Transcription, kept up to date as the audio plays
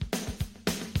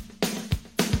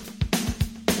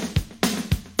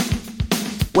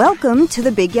Welcome to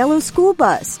the Big Yellow School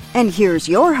Bus, and here's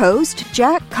your host,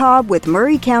 Jack Cobb with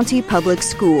Murray County Public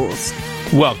Schools.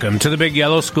 Welcome to the Big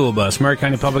Yellow School Bus, Murray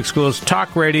County Public Schools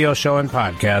talk radio show and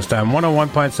podcast on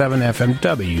 101.7 FM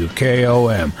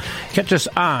WKOM. Catch us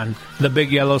on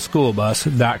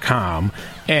thebigyellowschoolbus.com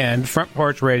and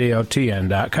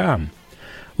frontporchradiotn.com.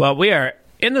 Well, we are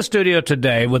in the studio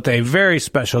today with a very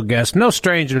special guest, no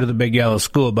stranger to the Big Yellow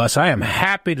School Bus. I am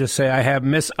happy to say I have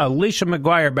Miss Alicia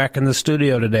McGuire back in the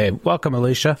studio today. Welcome,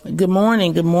 Alicia. Good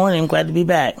morning. Good morning. I'm glad to be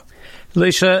back.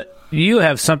 Alicia, you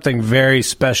have something very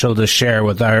special to share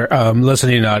with our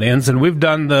listening audience, and we've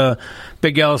done the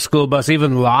Big Yellow School Bus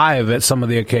even live at some of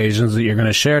the occasions that you're going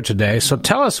to share today. So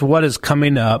tell us what is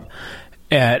coming up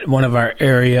at one of our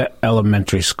area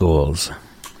elementary schools.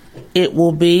 It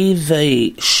will be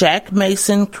the Shaq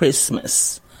Mason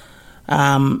Christmas,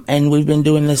 and we've been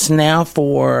doing this now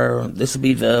this will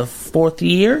be the 4th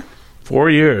year. 4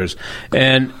 years.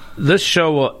 And this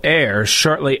show will air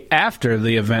shortly after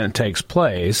the event takes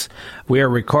place. We are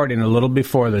recording a little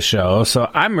before the show, so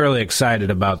I'm really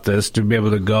excited about this, to be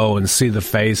able to go and see the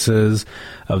faces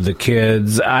of the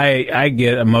kids. I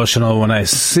get emotional when I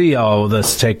see all of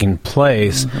this taking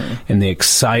place and the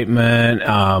excitement.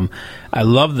 I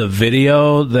love the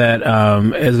video that,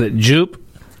 is it Jupe?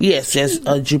 Yes,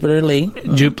 Jupiter Lee.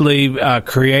 Jupe Lee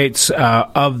creates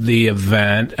of the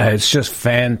event. It's just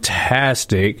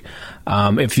fantastic.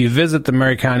 If you visit the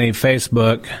Murray County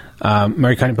Facebook,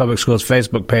 Murray County Public Schools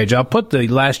Facebook page, I'll put the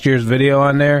last year's video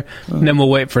on there, and then we'll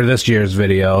wait for this year's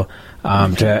video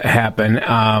to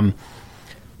happen.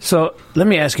 So let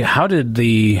me ask you, how did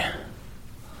the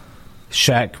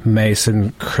Shaq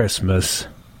Mason Christmas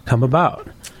come about?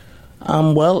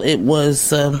 Well, it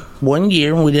was 1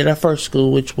 year when we did our first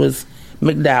school, which was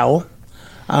McDowell,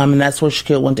 and that's where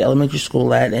Shaquille went to elementary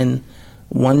school at. And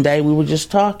one day we were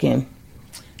just talking,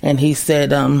 and he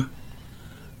said, I'm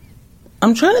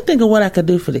trying to think of what I could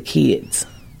do for the kids.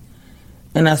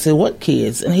 And I said, what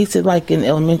kids? And he said, like in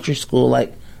elementary school,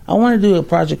 like, I want to do a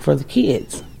project for the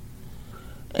kids.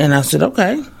 And I said,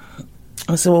 okay.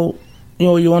 I said, well,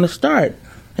 you want to start?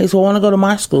 He said, well, I want to go to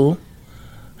my school.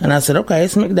 And I said, okay,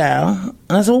 it's McDowell.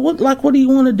 And I said, well, what do you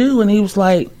want to do? And he was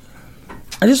like,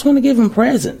 I just want to give him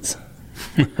presents.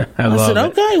 I said,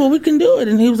 okay, well, we can do it.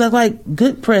 And he was like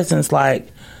good presents, like,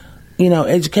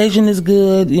 education is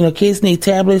good. Kids need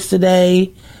tablets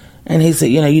today. And he said,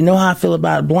 you know how I feel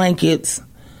about blankets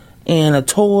and a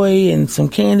toy and some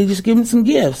candy. Just give him some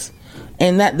gifts.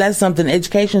 And that's something,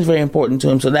 education is very important to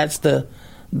him. So that's the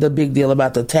big deal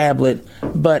about the tablet.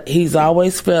 But he's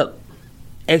always felt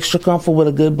extra comfortable with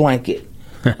a good blanket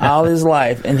all his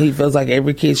life, and he feels like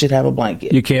every kid should have a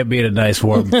blanket. You can't beat a nice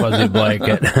warm fuzzy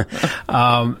blanket.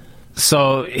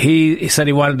 So he said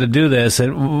he wanted to do this,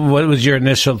 and what was your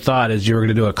initial thought? Is you were going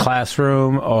to do a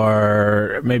classroom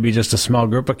or maybe just a small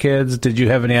group of kids? Did you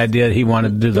have any idea he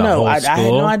wanted to do the whole school? No, I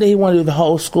had no idea he wanted to do the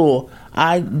whole school.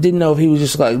 I didn't know if he was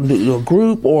just going to do a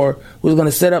group or was going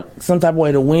to set up some type of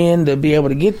way to win to be able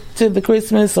to get to the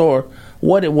Christmas or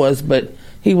what it was, but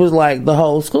he was like the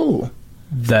whole school.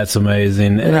 That's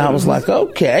amazing. And I was like,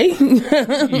 okay.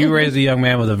 You raised a young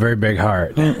man with a very big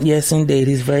heart. Yes, indeed.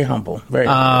 He's very humble. Very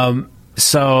humble.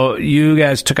 So you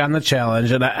guys took on the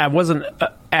challenge, and I wasn't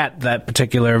at that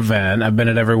particular event. I've been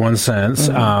at every one since.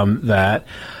 That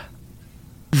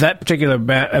particular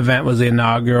event was the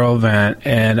inaugural event,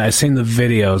 and I seen the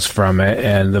videos from it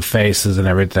and the faces and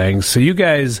everything. So you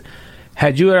guys,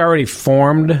 had you already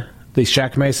formed the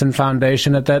Shaq Mason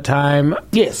Foundation at that time?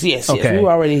 Yes. Okay. We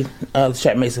were already the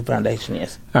Shaq Mason Foundation,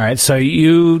 yes. All right, so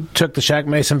you took the Shaq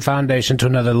Mason Foundation to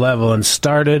another level and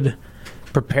started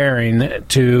preparing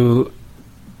to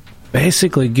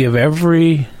basically give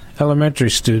every elementary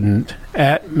student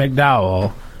at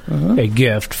McDowell a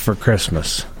gift for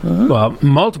Christmas. Well,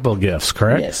 multiple gifts,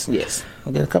 correct? Yes.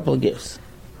 I got a couple of gifts.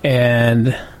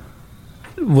 And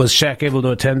was Shaq able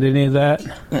to attend any of that?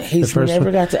 He's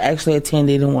never got to actually attend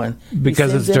any one.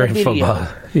 Because it's during football.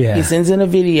 Yeah. He sends in a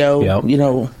video,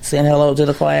 saying hello to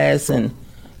the class, and,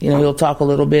 he'll talk a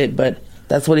little bit, but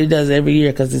that's what he does every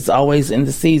year because it's always in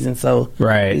the season, so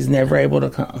he's never able to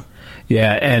come.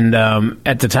 Yeah, and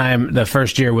at the time, the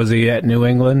first year, was he at New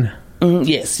England?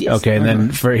 Yes. Okay, and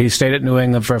then he stayed at New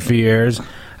England for a few years.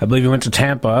 I believe he went to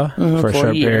Tampa for a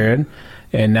short period.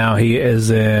 And now he is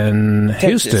in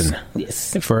Houston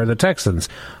for the Texans,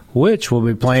 which will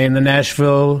be playing the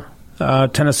Nashville,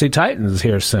 Tennessee Titans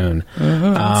here soon.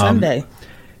 Sunday.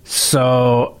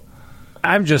 So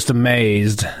I'm just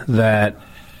amazed that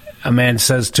a man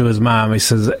says to his mom, he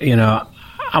says, I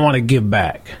want to give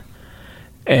back.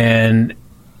 And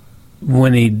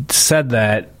when he said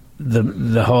that,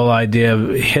 the whole idea,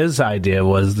 his idea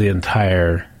was the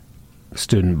entire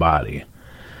student body.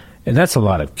 And that's a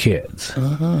lot of kids.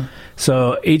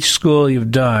 So each school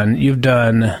you've done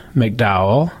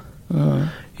McDowell,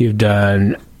 you've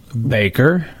done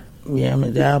Baker. Yeah,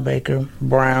 McDowell, Baker,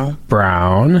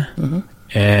 Brown.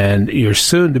 And you're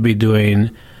soon to be doing,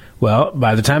 well,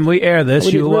 by the time we air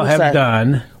this, you will have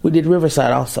done. We did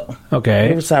Riverside also. Okay.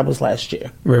 Riverside was last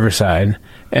year. Riverside.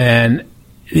 And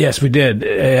yes, we did.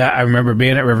 I remember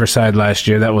being at Riverside last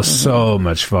year. That was so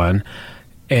much fun.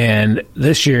 And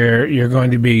this year, you're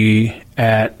going to be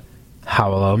at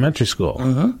Howell Elementary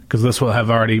School, because this will have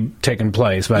already taken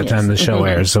place by the time the show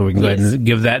airs, so we can go ahead and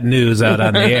give that news out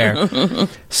on the air.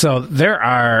 So there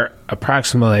are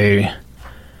approximately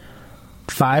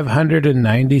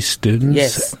 590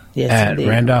 students at indeed.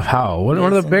 Randolph Howell, one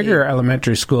of the bigger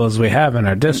elementary schools we have in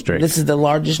our district. This is the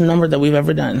largest number that we've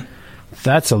ever done.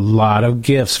 That's a lot of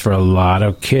gifts for a lot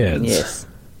of kids. Yes.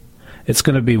 It's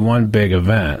going to be one big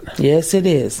event. Yes, it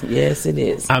is. Yes, it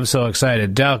is. I'm so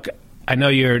excited. Delk, I know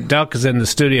Delk is in the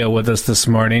studio with us this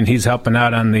morning. He's helping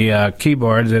out on the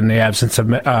keyboards in the absence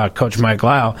of Coach Mike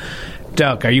Lyle.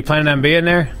 Delk, are you planning on being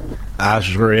there? I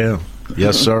sure am.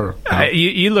 Yes, sir.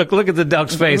 You look at the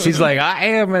Delk's face. He's like, I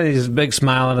am, and he's a big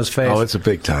smile on his face. Oh, it's a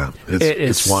big time.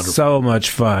 It's wonderful. So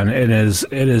much fun. It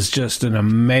is just an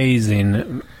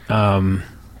amazing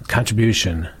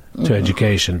contribution to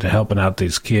education, to helping out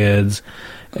these kids,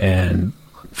 and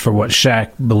for what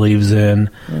Shaq believes in,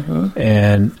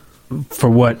 and for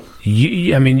what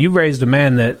you raised a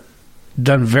man that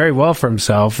done very well for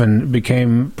himself and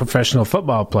became a professional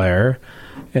football player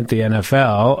at the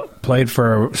NFL, played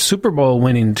for a Super Bowl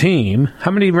winning team.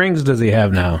 How many rings does he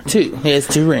have now? 2. He has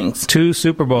 2 rings. 2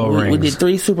 Super Bowl rings. We did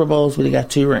 3 Super Bowls, but he got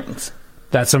 2 rings.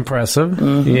 That's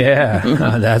impressive.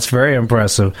 Yeah, that's very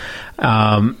impressive.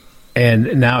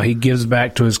 And now he gives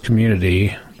back to his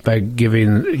community by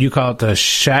giving, you call it the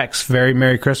Shaq's Very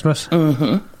Merry Christmas?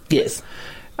 Yes.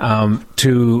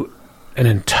 To an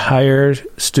entire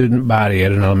student body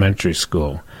at an elementary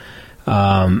school.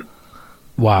 Wow.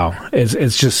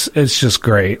 It's just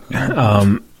great.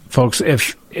 Folks,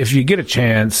 if you get a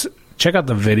chance, check out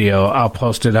the video. I'll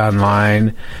post it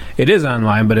online. It is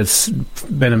online, but it's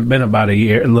been about a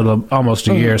year, almost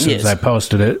a year since I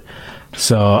posted it.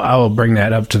 So I will bring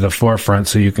that up to the forefront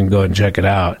so you can go and check it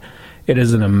out. It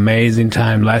is an amazing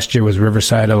time. Last year was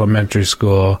Riverside Elementary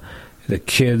School. The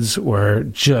kids were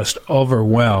just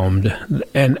overwhelmed.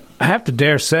 And I have to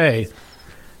dare say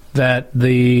that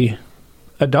the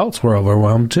adults were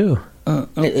overwhelmed too.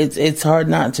 It's hard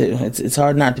not to. It's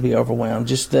hard not to be overwhelmed.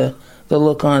 Just the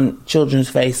look on children's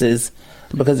faces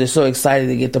because they're so excited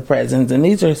to get the presents. And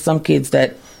these are some kids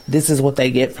that this is what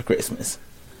they get for Christmas.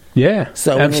 Yeah,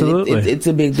 so absolutely. It's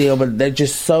a big deal, but they're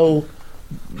just so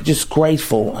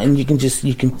grateful, and you can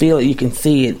feel it, you can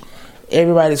see it.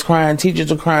 Everybody's crying,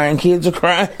 teachers are crying, kids are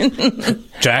crying.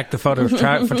 Jack, the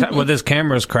photographer, with his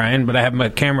camera's crying, but I have my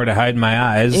camera to hide my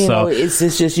eyes.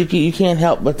 It's just you can't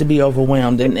help but to be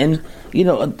overwhelmed. And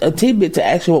a tidbit to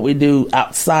actually what we do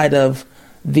outside of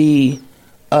the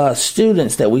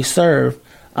students that we serve,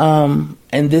 and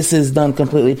this is done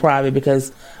completely private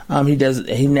because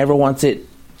he never wants it.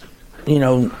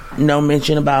 No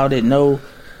mention about it, no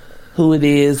who it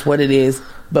is, what it is,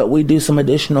 but we do some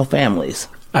additional families.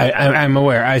 I'm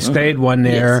aware. I stayed one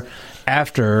there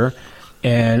after,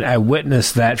 and I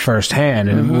witnessed that firsthand.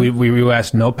 And we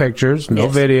asked no pictures, no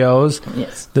videos.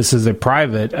 Yes. This is a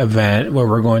private event where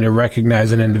we're going to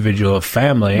recognize an individual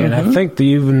family. And I think they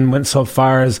even went so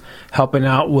far as helping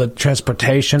out with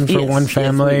transportation for one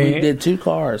family. Yes, we did 2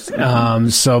 cars.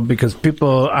 So because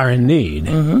people are in need.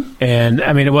 And,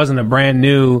 I mean, it wasn't a brand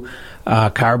new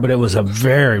car, but it was a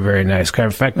very, very nice car.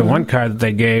 In fact, the one car that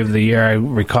they gave the year I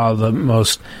recall the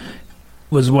most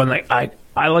was one like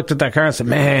I looked at that car and said,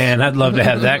 "Man, I'd love to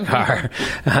have that car."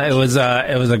 It was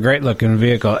a great looking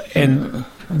vehicle, and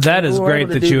that is great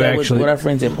that you actually with our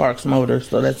friends at Parks Motors.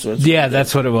 So that's what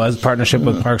that's what it was. Partnership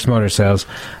with Parks Motor Sales.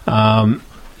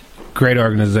 Great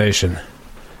organization.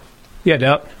 Yeah,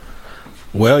 Del.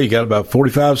 Well, you got about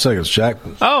 45 seconds, Shaq.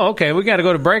 Oh, okay. We got to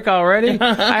go to break already.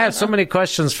 I have so many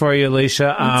questions for you,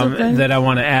 Alicia, that I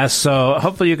want to ask. So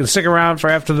hopefully you can stick around for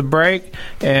after the break,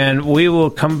 and we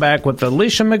will come back with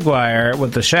Alicia McGuire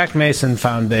with the Shaq Mason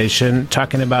Foundation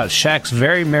talking about Shaq's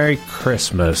Very Merry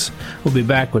Christmas. We'll be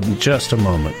back in just a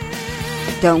moment.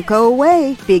 Don't go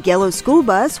away. Big Yellow School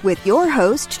Bus with your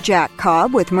host, Jack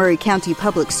Cobb with Murray County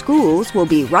Public Schools will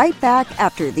be right back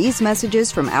after these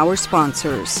messages from our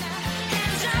sponsors.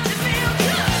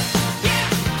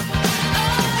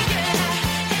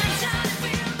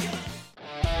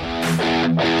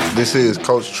 This is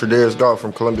Coach Tredaris Goff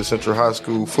from Columbia Central High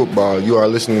School football. You are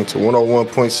listening to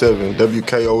 101.7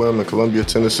 WKOM in Columbia,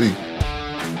 Tennessee.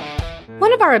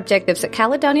 One of our objectives at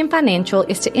Caledonian Financial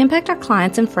is to impact our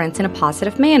clients and friends in a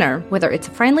positive manner. Whether it's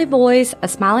a friendly voice, a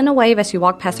smile and a wave as you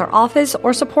walk past our office,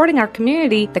 or supporting our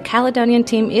community, the Caledonian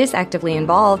team is actively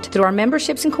involved through our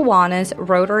memberships in Kiwanis,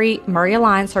 Rotary, Murray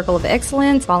Alliance Circle of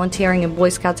Excellence, volunteering in Boy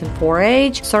Scouts and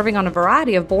 4-H, serving on a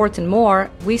variety of boards and more.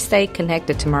 We stay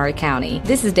connected to Murray County.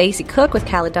 This is Daisy Cook with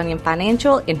Caledonian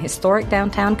Financial in historic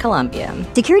downtown Columbia.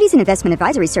 Securities and investment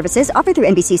advisory services offered through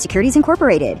NBC Securities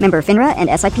Incorporated, member FINRA and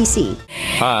SIPC.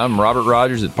 Hi, I'm Robert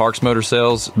Rogers at Parks Motor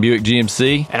Sales Buick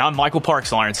GMC. And I'm Michael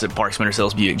Parks Lawrence at Parks Motor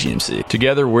Sales Buick GMC.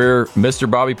 Together, we're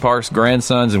Mr. Bobby Parks'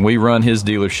 grandsons, and we run his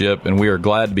dealership, and we are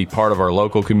glad to be part of our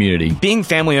local community. Being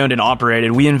family-owned and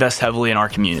operated, we invest heavily in our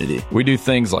community. We do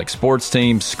things like sports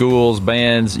teams, schools,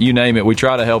 bands, you name it. We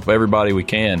try to help everybody we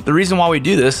can. The reason why we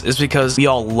do this is because we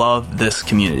all love this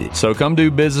community. So come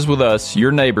do business with us,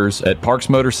 your neighbors, at Parks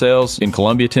Motor Sales in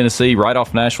Columbia, Tennessee, right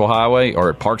off Nashville Highway, or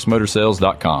at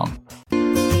parksmotorsales.com.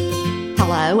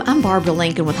 Hello, I'm Barbara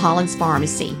Lincoln with Hollins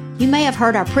Pharmacy. You may have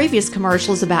heard our previous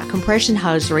commercials about compression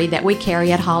hosiery that we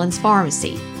carry at Hollins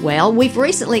Pharmacy. Well, we've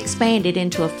recently expanded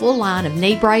into a full line of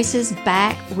knee braces,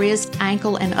 back, wrist,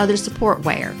 ankle, and other support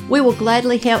wear. We will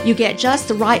gladly help you get just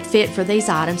the right fit for these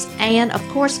items and, of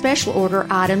course, special order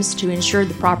items to ensure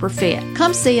the proper fit.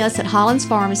 Come see us at Hollins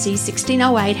Pharmacy,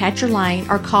 1608 Hatcher Lane,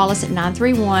 or call us at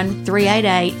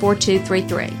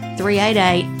 931-388-4233.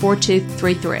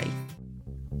 388-4233.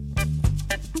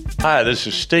 Hi, this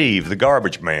is Steve, the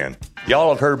garbage man. Y'all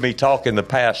have heard me talk in the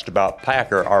past about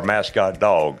Packer, our mascot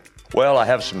dog. Well, I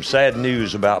have some sad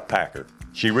news about Packer.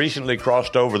 She recently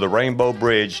crossed over the Rainbow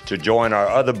Bridge to join our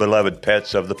other beloved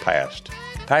pets of the past.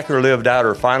 Packer lived out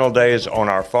her final days on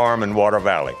our farm in Water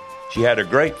Valley. She had a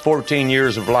great 14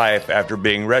 years of life after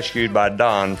being rescued by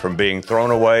Don from being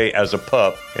thrown away as a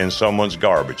pup in someone's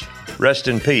garbage. Rest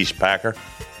in peace, Packer.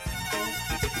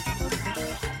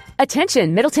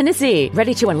 Attention, Middle Tennessee.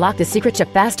 Ready to unlock the secret to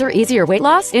faster, easier weight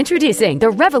loss? Introducing the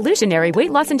revolutionary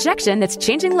weight loss injection that's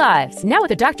changing lives. Now at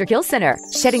the Dr. Gill Center.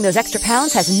 Shedding those extra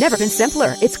pounds has never been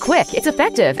simpler. It's quick, it's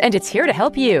effective, and it's here to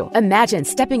help you. Imagine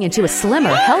stepping into a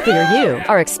slimmer, healthier you.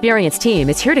 Our experienced team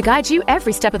is here to guide you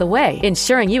every step of the way,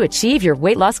 ensuring you achieve your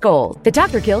weight loss goal. The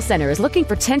Dr. Gill Center is looking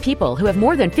for 10 people who have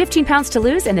more than 15 pounds to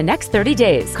lose in the next 30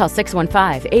 days. Call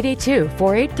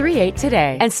 615-882-4838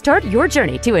 today and start your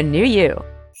journey to a new you.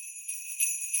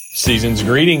 Season's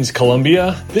greetings,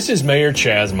 Columbia. This is Mayor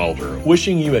Chaz Mulder,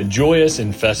 wishing you a joyous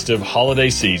and festive holiday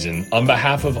season on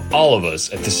behalf of all of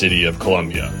us at the City of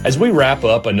Columbia. As we wrap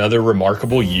up another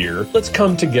remarkable year, let's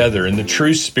come together in the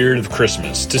true spirit of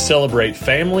Christmas to celebrate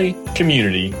family,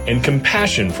 community, and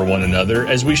compassion for one another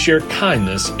as we share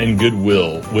kindness and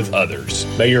goodwill with others.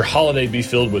 May your holiday be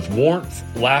filled with warmth,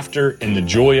 laughter, and the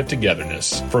joy of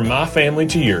togetherness. From my family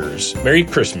to yours, Merry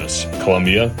Christmas,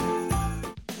 Columbia.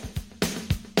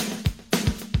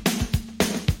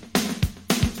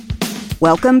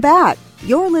 Welcome back.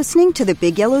 You're listening to the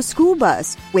Big Yellow School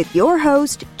Bus with your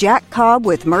host, Jack Cobb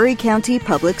with Murray County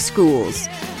Public Schools.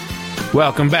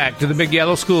 Welcome back to the Big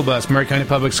Yellow School Bus, Murray County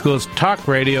Public Schools talk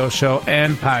radio show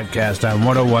and podcast on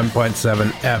 101.7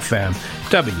 FM,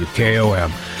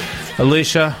 WKOM.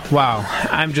 Alicia, wow,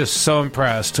 I'm just so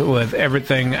impressed with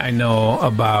everything I know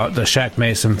about the Shaq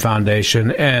Mason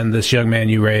Foundation and this young man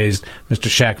you raised, Mr.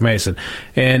 Shaq Mason.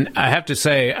 And I have to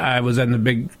say, I was in the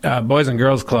big Boys and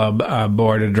Girls Club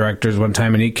board of directors one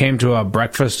time, and he came to a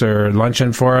breakfast or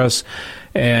luncheon for us,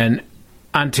 and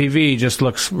on TV, he just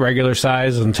looks regular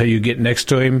size until you get next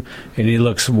to him, and he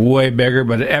looks way bigger,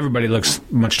 but everybody looks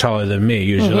much taller than me,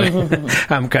 usually.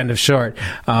 I'm kind of short.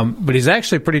 But he's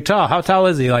actually pretty tall. How tall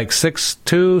is he? Like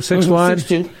 6'2",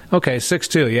 6'1"? 6'2". Okay,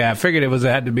 6'2". Yeah, I figured it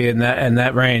had to be in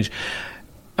that range.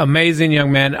 Amazing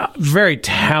young man, very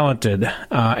talented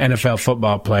NFL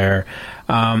football player.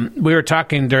 We were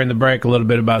talking during the break a little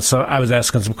bit about, I was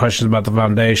asking some questions about the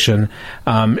foundation.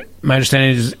 My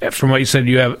understanding is, from what you said,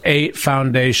 you have 8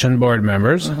 foundation board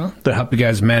members to help you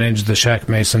guys manage the Shaq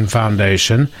Mason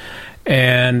Foundation.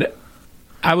 And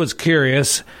I was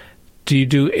curious, do you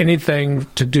do anything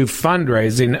to do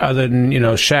fundraising other than,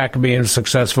 Shaq being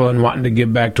successful and wanting to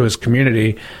give back to his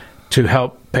community to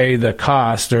help pay the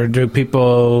cost, or do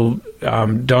people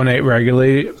donate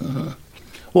regularly?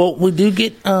 Well, we do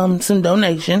get some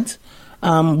donations.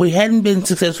 We hadn't been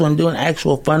successful in doing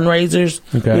actual fundraisers.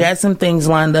 Okay. We had some things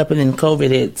lined up, and then COVID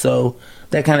hit, so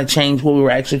that kind of changed what we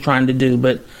were actually trying to do.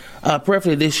 But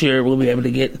preferably this year, we'll be able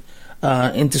to get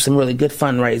into some really good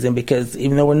fundraising, because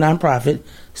even though we're nonprofit,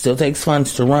 still takes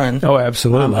funds to run. Oh,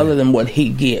 absolutely. Other than what he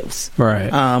gives.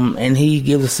 Right. And he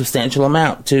gives a substantial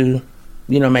amount to,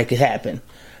 make it happen.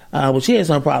 Which he has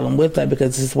no problem with that,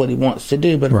 because this is what he wants to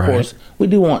do. But of course, we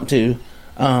do want to,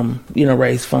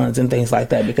 raise funds and things like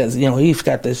that, because, he's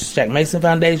got the Shaq Mason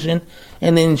Foundation.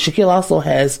 And then Shaquille also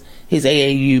has his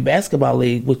AAU basketball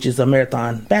league, which is a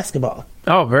marathon basketball.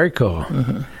 Oh, very cool.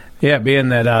 Mm-hmm. Yeah, being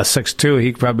that 6'2",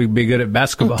 he could probably be good at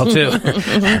basketball, too.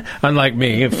 Unlike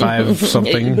me, 5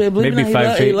 something, maybe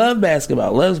 5 feet. He loves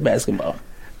basketball.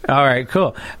 All right,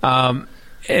 cool.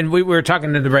 And we were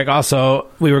talking in the break also,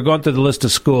 we were going through the list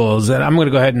of schools, and I'm going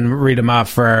to go ahead and read them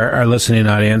off for our listening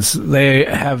audience. They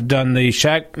have done the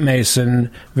Shaq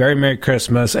Mason Very Merry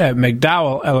Christmas at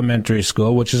McDowell Elementary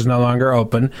School, which is no longer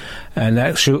open, and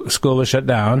that school was shut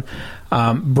down.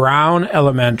 Brown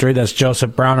Elementary, that's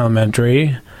Joseph Brown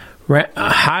Elementary.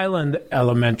 Highland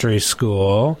Elementary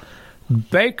School,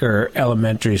 Baker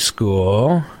Elementary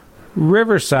School,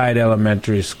 Riverside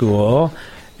Elementary School,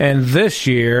 and this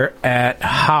year at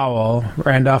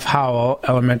Randolph Howell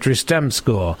Elementary STEM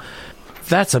School.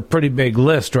 That's a pretty big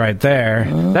list right there.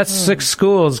 Mm-hmm. That's 6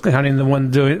 schools, counting the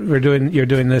one you're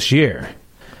doing this year.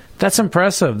 That's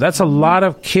impressive. That's a lot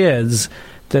of kids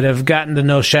that have gotten to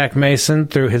know Shaq Mason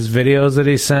through his videos that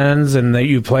he sends, and that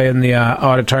you play in the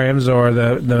auditoriums or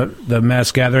the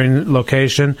mass gathering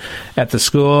location at the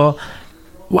school.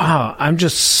 Wow, I'm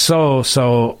just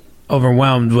so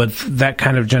overwhelmed with that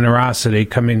kind of generosity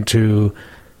coming to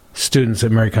students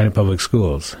at Maury County Public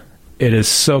Schools. It is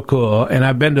so cool, and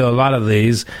I've been to a lot of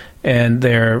these, and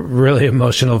they're really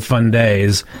emotional, fun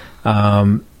days.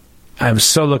 I'm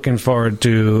so looking forward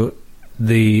to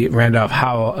the Randolph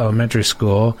Howell Elementary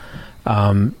School,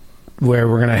 where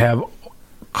we're going to have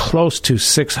close to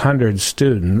 600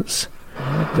 students.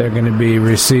 They're going to be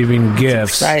receiving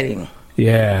gifts. That's exciting.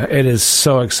 Yeah, it is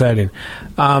so exciting.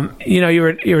 You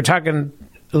were talking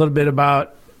a little bit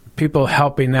about people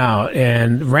helping out,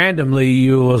 and randomly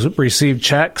you will receive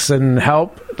checks and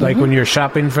help, like when you're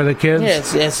shopping for the kids.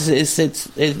 Yes,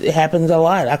 it happens a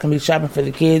lot. I can be shopping for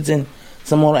the kids, and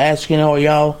someone will ask, are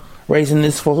y'all raising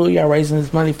this for who? Y'all raising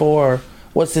this money for? Or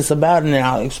what's this about? And then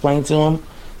I'll explain to them,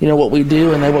 what we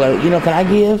do, and they will like, can I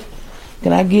give?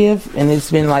 Can I give? And it's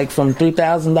been like from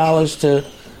 $3,000 to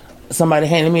somebody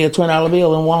handed me a $20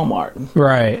 bill in Walmart.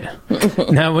 Right.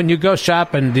 Now, when you go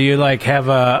shopping, do you have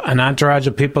an entourage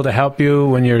of people to help you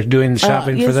when you're doing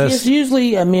shopping for this? Yes,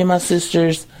 usually me and my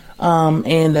sisters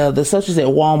and the associates at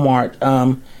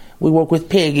Walmart. We work with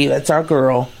Peggy. That's our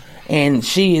girl. And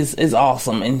she is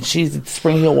awesome, and she's at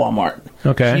Spring Hill Walmart.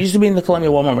 Okay. She used to be in the Columbia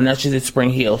Walmart, but now she's at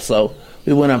Spring Hill, so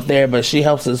we went up there. But she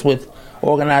helps us with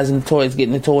organizing the toys,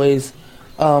 getting the toys,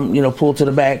 pulled to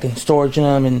the back and storaging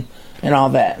them and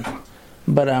all that.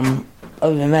 But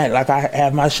other than that, I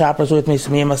have my shoppers with me, so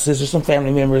me and my sister, some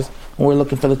family members, when we're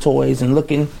looking for the toys and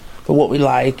looking for what we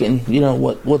like, and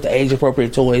what the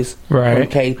age-appropriate toys from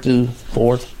K through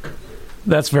 4th.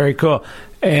 That's very cool.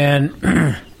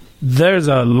 And there's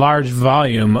a large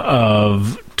volume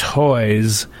of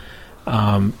toys,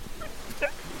 all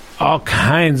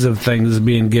kinds of things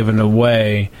being given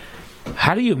away.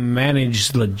 How do you manage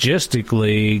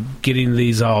logistically getting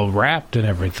these all wrapped and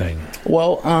everything?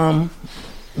 Well,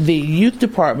 the youth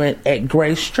department at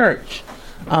Grace Church,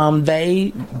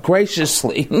 they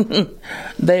graciously,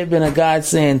 they've been a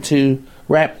godsend to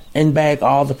wrap and bag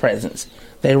all the presents.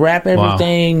 They wrap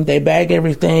everything, They bag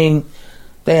everything.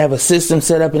 They have a system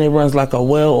set up, and it runs like a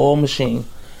well-oiled machine.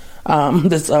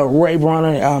 This Ray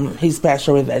Bronner, he's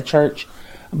pastor at that church,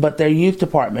 but their youth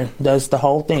department does the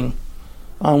whole thing.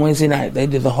 On Wednesday night, they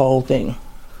did the whole thing.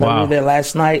 Wow. We were there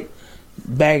last night,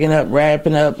 bagging up,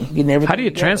 wrapping up, getting everything. How do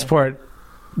you transport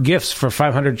gifts for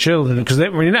 500 children? Because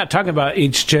when you're not talking about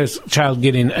each child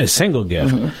getting a single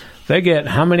gift. Mm-hmm. They get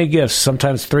how many gifts?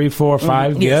 Sometimes 3, 4,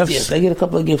 5 gifts? Yes, they get a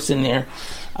couple of gifts in there.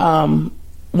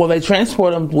 Well, they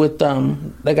transport them with,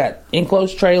 they got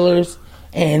enclosed trailers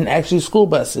and actually school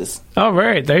buses. Oh,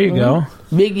 right. There you go.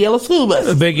 Big yellow school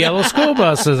buses. Big yellow school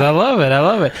buses. I love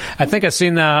it. I think I've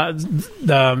seen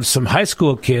some high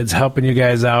school kids helping you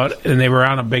guys out, and they were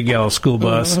on a big yellow school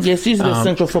bus. Mm-hmm. Yes, these are the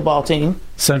Central football team.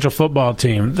 Central football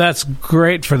team. That's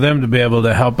great for them to be able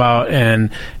to help out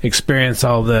and experience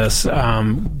all this.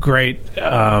 Great.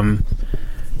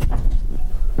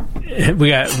 We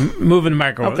got moving the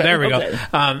microphone. Okay, there we go.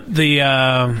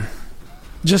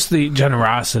 Just the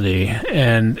generosity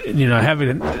and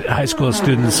having high school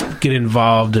students get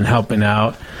involved and helping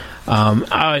out.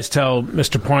 I always tell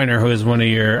Mr. Pointer, who is one of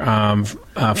your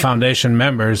foundation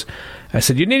members, I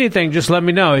said, you need anything, just let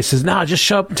me know. He says, no, just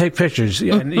show up and take pictures,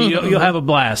 and you'll have a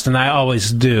blast. And I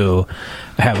always do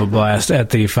have a blast at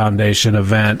the foundation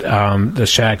event, the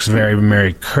Shaq's Very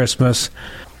Merry Christmas.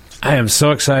 I am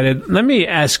so excited. Let me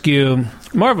ask you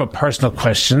more of a personal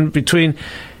question. Between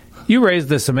you raised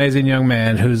this amazing young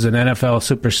man who's an NFL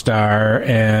superstar,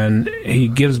 and he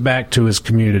gives back to his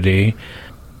community.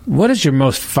 What is your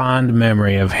most fond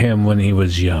memory of him when he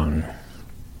was young?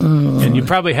 And you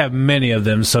probably have many of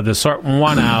them, so to sort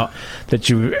one out that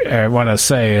you want to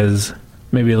say is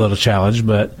maybe a little challenge,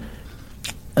 but...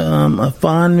 a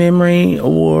fond memory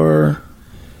or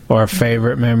a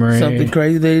favorite memory. Something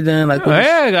crazy that he done. Like,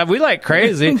 yeah, we like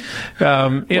crazy.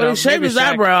 He shaved his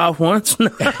eyebrow off once.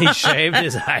 He shaved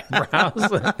his eyebrows.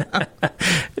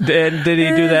 Did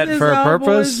he do that for a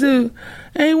purpose? And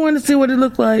he wanted to see what it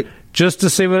looked like. Just to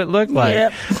see what it looked like.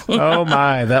 Yep. Oh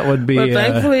my, that would be. But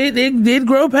thankfully, it did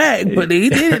grow back. But he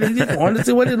did it. He just wanted to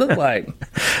see what it looked like.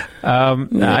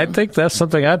 I think that's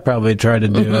something I'd probably try to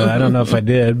do. I don't know if I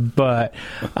did, but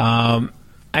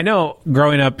I know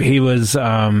growing up he was,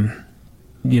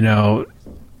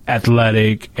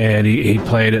 athletic, and he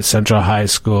played at Central High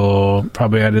School,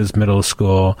 probably at his middle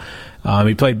school.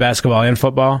 He played basketball and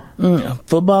football?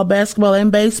 Football, basketball,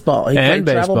 and baseball. He played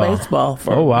travel baseball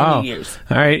for many years.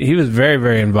 All right. He was very,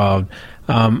 very involved.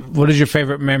 What is your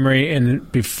favorite memory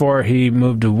before he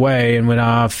moved away and went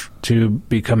off to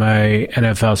become a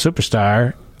NFL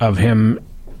superstar of him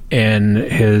in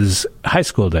his high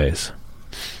school days?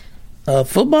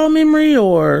 Football memory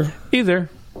or? Either.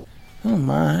 Oh,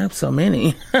 my. I have so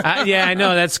many. Yeah, I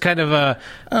know. That's kind of a...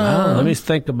 let me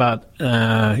think about...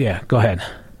 go ahead.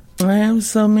 I have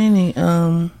so many.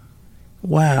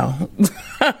 Wow.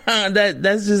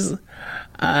 That's just...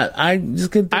 I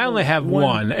just could... I only have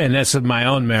one, and that's of my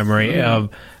own memory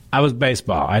of... I was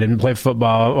baseball. I didn't play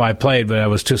football. Well, I played, but I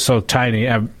was so tiny.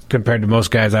 Compared to most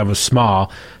guys, I was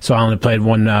small. So I only played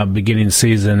one beginning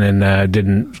season and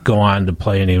didn't go on to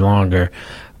play any longer.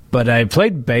 But I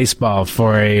played baseball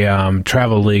for a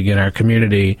travel league in our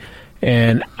community,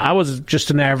 and I was just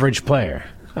an average player.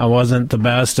 I wasn't the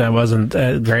best. I wasn't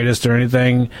the greatest or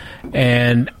anything.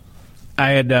 And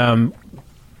I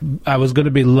was going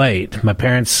to be late. My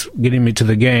parents getting me to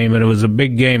the game, and it was a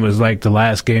big game. It was like the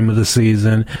last game of the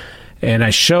season. And I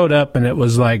showed up, and it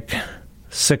was like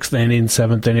sixth inning,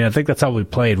 seventh inning. I think that's how we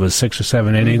played, was 6 or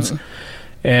 7 innings.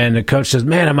 And the coach says,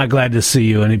 man, am I glad to see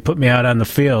you. And he put me out on the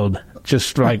field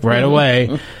just like right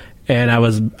away. And I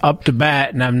was up to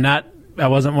bat, and I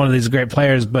wasn't one of these great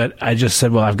players, but I just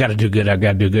said, well, I've got to do good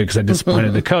because I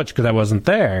disappointed the coach because I wasn't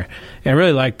there. And I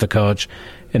really liked the coach.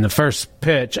 In the first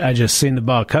pitch, I just seen the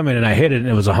ball coming, and I hit it, and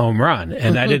it was a home run.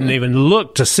 And I didn't even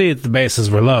look to see if the bases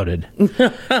were loaded.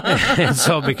 And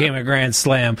so it became a grand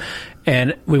slam,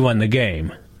 and we won the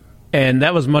game. And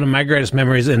that was one of my greatest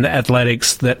memories in the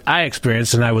athletics that I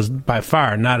experienced, and I was by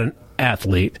far not an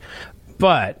athlete.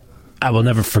 But I will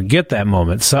never forget that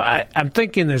moment. So I'm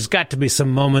thinking there's got to be some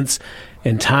moments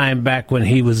in time back when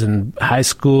he was in high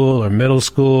school or middle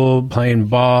school playing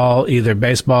ball, either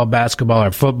baseball, basketball,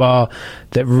 or football,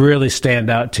 that really stand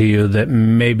out to you that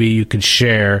maybe you could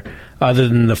share other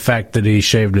than the fact that he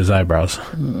shaved his eyebrows.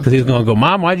 Because he's going to go,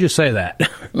 Mom, why'd you say that?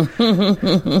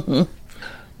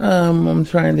 I'm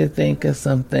trying to think of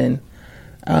something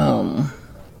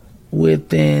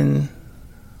within,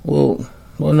 well,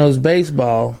 knows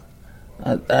baseball.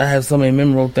 I have so many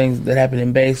memorable things that happened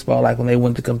in baseball, like when they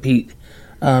went to compete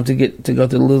to go to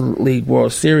the Little League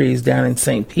World Series down in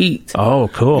St. Pete. Oh,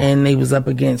 cool! And he was up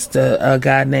against a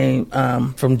guy named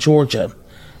from Georgia.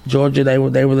 They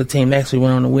were the team that actually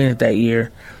went on to win it that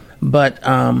year. But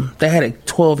they had a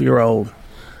 12-year-old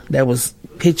that was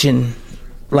pitching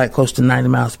like close to 90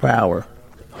 miles per hour.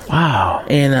 Wow!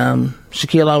 And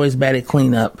Shaquille always batted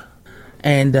cleanup,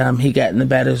 and he got in the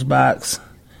batter's box.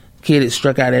 Kid had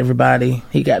struck out everybody.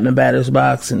 He got in the batter's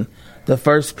box, and the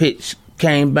first pitch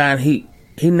came by, and he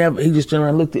just turned around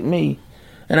and looked at me.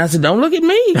 And I said, don't look at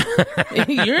me.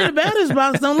 You're in the batter's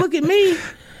box. Don't look at me.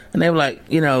 And they were like,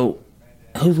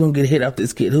 who's going to get a hit off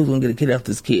this kid? Who's going to get a hit off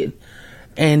this kid?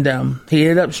 And he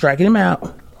ended up striking him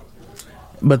out.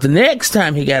 But the next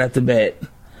time he got up to bat,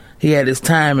 he had his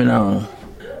timing on.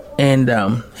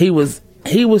 And he was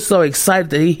so excited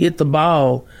that he hit the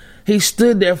ball. He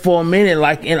stood there for a minute,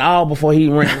 like in awe, before he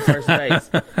ran to first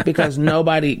base, because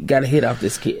nobody got a hit off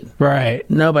this kid. Right.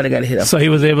 Nobody got a hit off. So he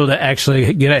was able to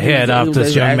actually get a hit off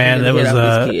this young man. That was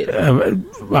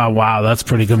oh, wow, that's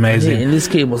pretty amazing. And this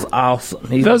kid was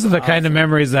awesome. Those are the kind of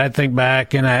memories that I think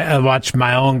back, and I watch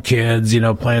my own kids,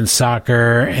 playing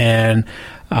soccer, and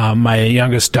My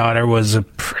youngest daughter was a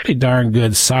pretty darn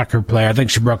good soccer player. I think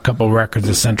she broke a couple records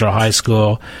at Central High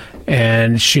School,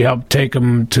 and she helped take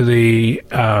them to the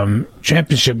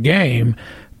championship game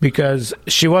because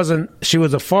she was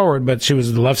a forward, but she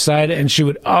was the left side, and she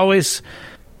would always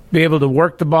be able to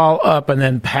work the ball up and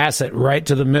then pass it right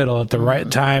to the middle at the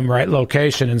right time, right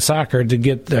location in soccer to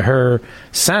get her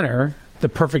center the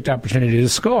perfect opportunity to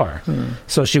score.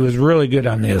 So she was really good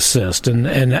on the assist.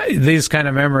 And these kind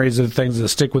of memories are things that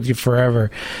stick with you forever.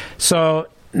 So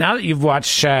now that you've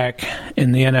watched Shaq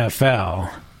in the NFL,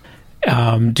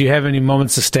 do you have any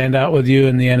moments that stand out with you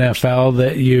in the NFL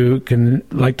that you can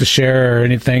like to share or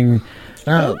anything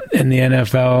in the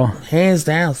NFL? Hands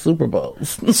down, Super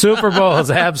Bowls. Super Bowls,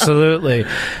 absolutely.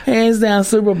 Hands down,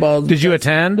 Super Bowls. Did you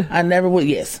attend? I never would,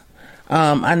 yes.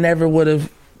 I never would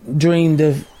have dreamed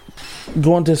of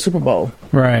going to the Super Bowl.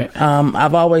 Right.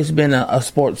 I've always been a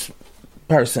sports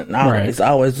person. Always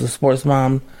a sports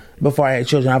mom. Before I had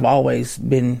children, I've always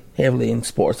been heavily in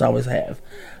sports. I always have.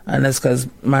 And that's because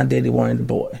my daddy wanted a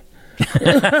boy.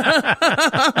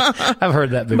 I've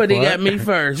heard that before. But he got me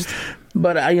first.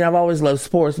 But I've always loved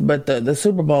sports. But the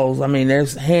Super Bowls, I mean,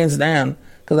 there's hands down,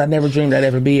 because I never dreamed I'd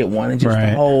ever be at one. And just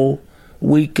the whole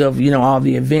week of, all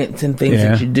the events and things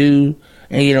that you do.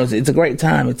 And, it's a great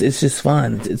time. It's just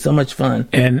fun. It's so much fun.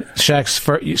 And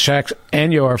Shaq's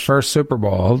and your first Super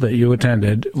Bowl that you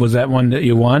attended, was that one that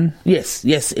you won? Yes.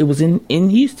 It was in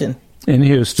Houston. In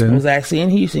Houston. It was actually in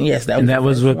Houston, yes. That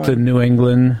was with the New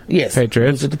England Patriots? Yes,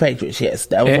 it was with the Patriots, yes.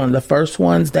 That was one of the first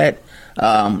ones that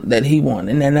he won.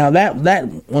 And then now that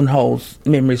one holds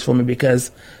memories for me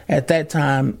because at that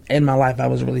time in my life, I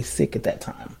was really sick at that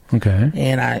time. Okay.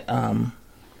 And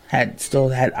I still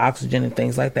had oxygen and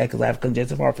things like that because I have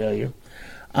congestive heart failure.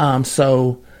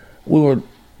 So we were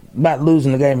about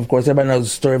losing the game, of course. Everybody knows the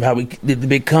story of how we did the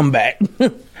big comeback.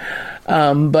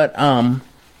 But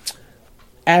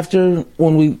after,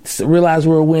 when we realized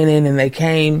we were winning and they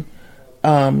came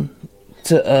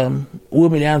to wheel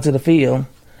me down to the field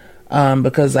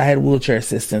because I had wheelchair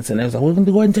assistance, and they was like, we're going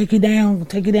to go ahead and take you down. We'll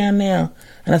take you down now.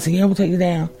 And I said, yeah, we'll take you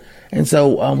down. And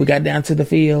so we got down to the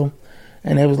field,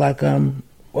 and they was like,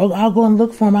 well, I'll go and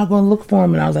look for him.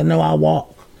 And I was like, no, I'll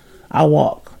walk.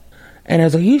 And they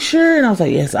was like, you sure? And I was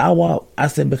like, yes, I'll walk. I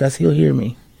said, because he'll hear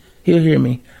me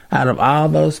out of all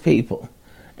those people.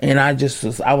 And I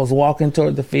was walking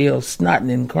toward the field,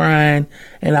 snotting and crying,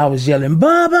 and I was yelling,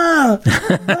 Bubba,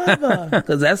 Bubba,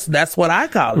 because that's what I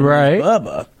call him, right?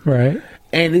 Bubba, right?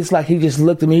 And it's like he just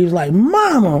looked at me. He was like,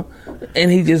 Mama,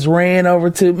 and he just ran over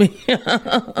to me.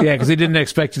 Yeah, because he didn't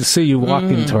expect to see you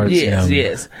walking towards him.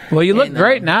 Yes. Well, you look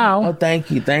great now. Oh, thank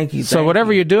you. So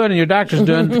whatever you're doing and your doctor's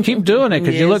doing, keep doing it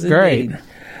because you look great.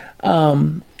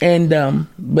 But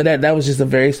that was just a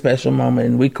very special moment,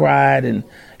 and we cried, and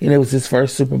it was his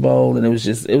first Super Bowl, and it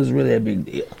was really a big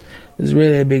deal. It was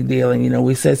really a big deal, and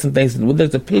we said some things. Well,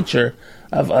 there's a picture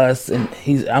of us, and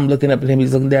I'm looking up at him,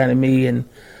 he's looking down at me, and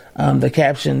the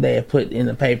caption they had put in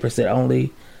the paper said,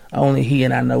 "Only he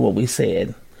and I know what we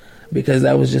said," because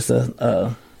that was just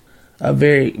a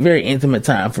very, very intimate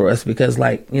time for us because, he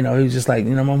was just like,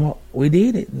 Mama, we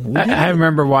did it. I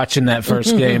remember watching that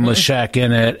first game with Shaq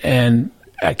in it, and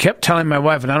I kept telling my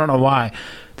wife, and I don't know why,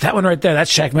 that one right there,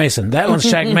 that's Shaq Mason. That one's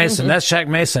Shaq Mason. That's Shaq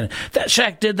Mason. That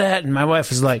Shaq did that. And my wife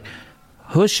was like,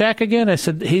 who is Shaq again? I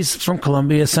said, he's from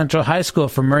Columbia Central High School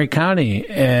from Murray County.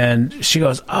 And she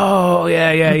goes, oh,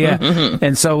 yeah.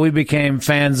 And so we became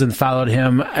fans and followed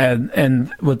him.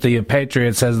 And with the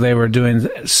Patriots, as they were doing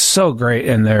so great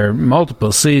in their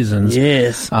multiple seasons.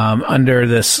 Yes. Under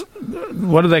this,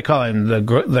 what do they call him?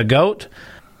 The GOAT?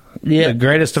 Yeah. The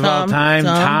greatest of all time,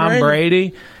 Tom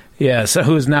Brady. Yeah, so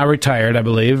who's now retired, I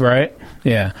believe, right?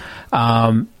 Yeah.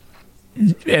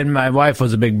 And my wife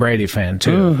was a big Brady fan,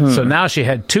 too. Mm-hmm. So now she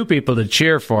had two people to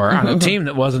cheer for on a team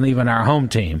that wasn't even our home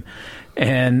team.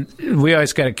 And we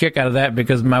always got a kick out of that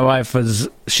because my wife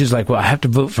she's like, well, I have to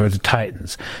vote for the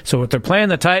Titans. So if they're playing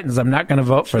the Titans, I'm not going to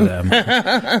vote for them.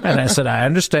 And I said, I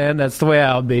understand. That's the way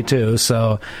I'll be, too.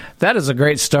 So that is a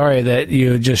great story that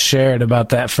you just shared about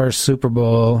that first Super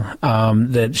Bowl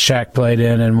that Shaq played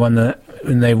in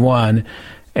and they won.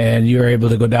 And you were able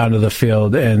to go down to the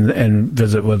field and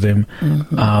visit with him.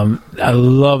 Mm-hmm. I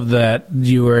love that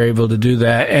you were able to do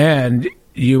that, and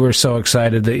you were so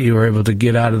excited that you were able to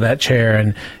get out of that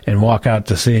chair and walk out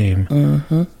to see him.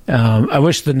 Mm-hmm. I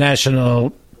wish the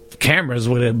national cameras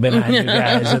would have been on you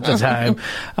guys at the time.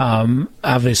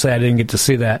 Obviously, I didn't get to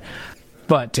see that.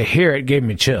 But to hear it gave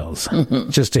me chills,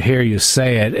 just to hear you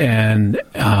say it. And,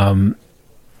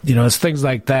 it's things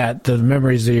like that, the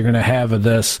memories that you're going to have of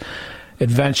this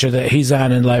adventure that he's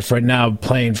on in life right now,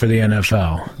 playing for the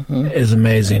NFL, is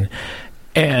amazing.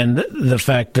 and the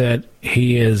fact that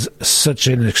he is such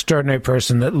an extraordinary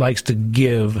person that likes to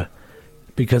give,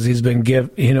 because he has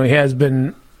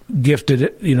been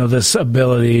gifted, this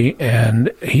ability,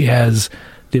 and he has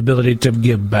the ability to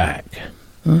give back.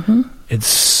 Mm-hmm. It's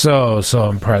so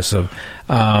impressive.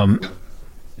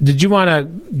 Did you want to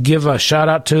give a shout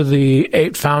out to the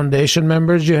 8 foundation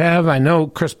members you have? I know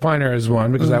Chris Pointer is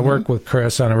one, because I work with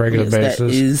Chris on a regular basis. That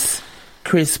is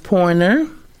Chris Pointer,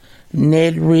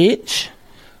 Ned Rich,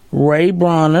 Ray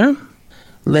Bronner,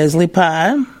 Leslie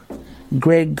Pye,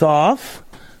 Greg Goff,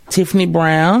 Tiffany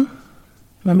Brown.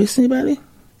 Am I missing anybody?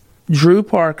 Drew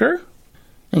Parker,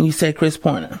 and you said Chris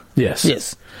Pointer.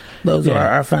 Yes. Those are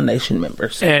our foundation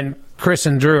members. And Chris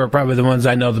and Drew are probably the ones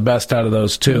I know the best out of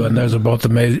those two, and those are both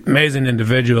amazing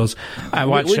individuals.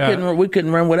 We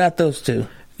couldn't run without those two.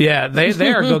 Yeah, they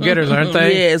are go-getters, aren't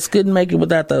they? Yes, couldn't make it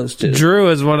without those two. Drew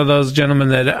is one of those gentlemen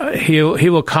that he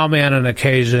will call me on an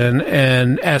occasion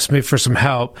and ask me for some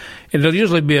help. It'll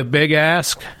usually be a big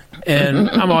ask, and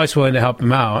I'm always willing to help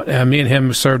him out. Me and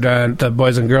him served on the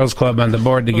Boys and Girls Club on the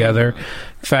board together.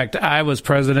 In fact, I was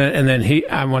president, and then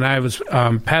when I was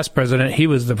past president, he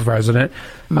was the president.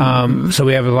 So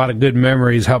we have a lot of good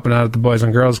memories helping out at the Boys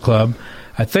and Girls Club.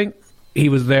 I think he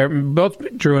was there.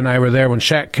 Both Drew and I were there when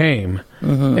Shaq came,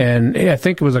 and I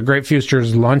think it was a Great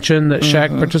Futures luncheon that Shaq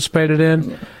participated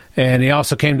in. And he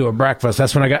also came to a breakfast.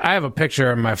 That's when I have a picture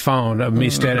on my phone of me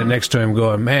standing next to him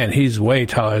going, man, he's way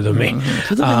taller than me.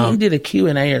 He did a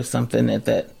Q&A or something at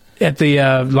that. At the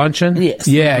luncheon? Yes.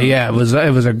 Yeah. It was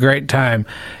a great time.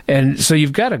 And so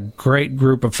you've got a great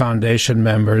group of foundation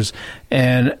members.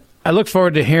 And I look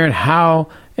forward to hearing how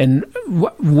and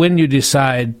when you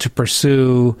decide to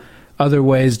pursue other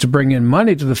ways to bring in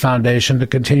money to the foundation to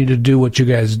continue to do what you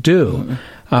guys do.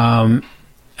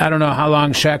 I don't know how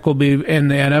long Shaq will be in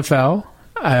the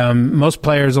NFL. Most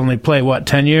players only play,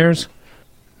 10 years?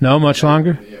 No, much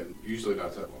longer? Yeah, usually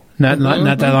not that long.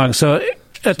 Not that long. So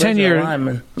 10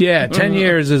 years. Yeah, 10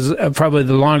 years is probably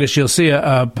the longest you'll see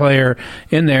a player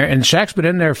in there. And Shaq's been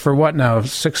in there for what now,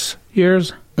 6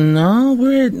 years? No,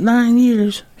 we're at 9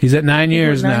 years. He's at 9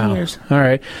 years now. 9 years. All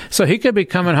right. So he could be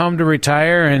coming home to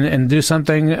retire and do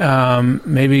something,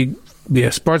 maybe be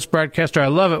a sports broadcaster. I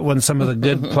love it when some of the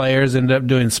good players end up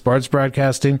doing sports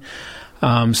broadcasting,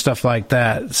 stuff like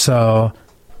that. So,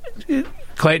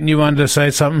 Clayton, you wanted to say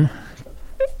something?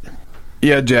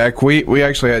 Yeah, Jack, we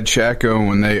actually had Shaq on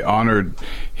when they honored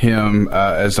him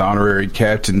as honorary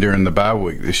captain during the bye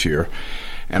week this year.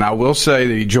 And I will say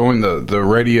that he joined the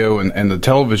radio and the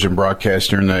television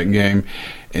broadcast during that game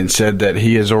and said that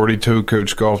he has already told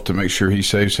Coach Goff to make sure he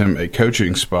saves him a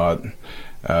coaching spot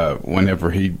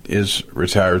whenever he is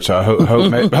retired. So I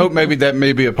hope maybe that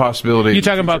may be a possibility. You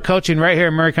talking about coaching right here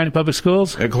in Maury County Public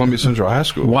Schools? At Columbia Central High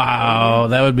School. Wow,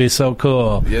 that would be so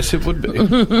cool. Yes, it would be.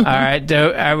 All right,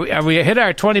 are we hit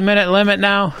our 20-minute limit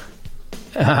now?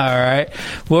 All right.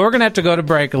 Well, we're going to have to go to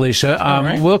break, Alicia.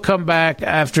 Right. We'll come back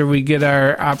after we get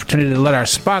our opportunity to let our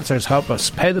sponsors help us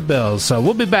pay the bills. So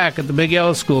we'll be back at the Big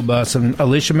Yellow School Bus and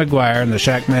Alicia McGuire and the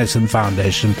Shaq Madison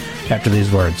Foundation after these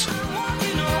words.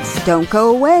 Don't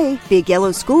go away. Big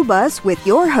Yellow School Bus with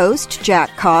your host, Jack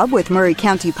Cobb with Maury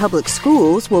County Public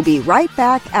Schools will be right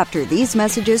back after these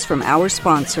messages from our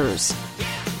sponsors.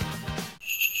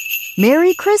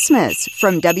 Merry Christmas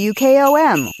from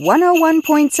WKOM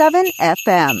 101.7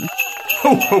 FM.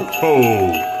 Ho, ho,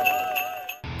 ho!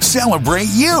 Celebrate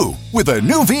you with a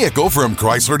new vehicle from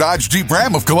Chrysler Dodge Jeep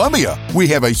Ram of Columbia. We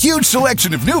have a huge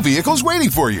selection of new vehicles waiting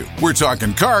for you. We're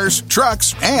talking cars,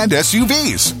 trucks, and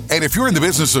SUVs. And if you're in the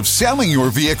business of selling your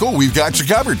vehicle, we've got you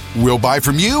covered. We'll buy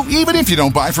from you, even if you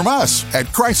don't buy from us. At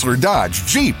Chrysler Dodge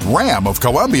Jeep Ram of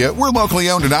Columbia, we're locally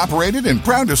owned and operated and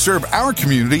proud to serve our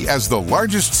community as the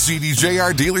largest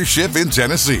CDJR dealership in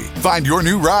Tennessee. Find your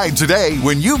new ride today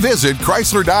when you visit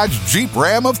Chrysler Dodge Jeep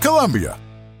Ram of Columbia.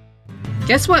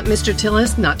 Guess what, Mr.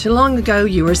 Tillis? Not too long ago,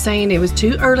 you were saying it was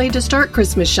too early to start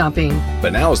Christmas shopping.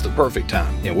 But now is the perfect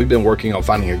time, and we've been working on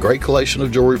finding a great collection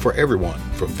of jewelry for everyone,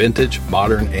 from vintage,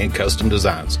 modern, and custom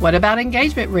designs. What about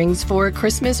engagement rings for a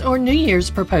Christmas or New Year's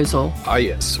proposal? Ah,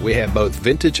 yes. We have both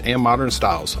vintage and modern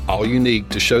styles, all unique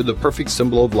to show the perfect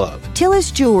symbol of love.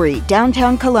 Tillis Jewelry,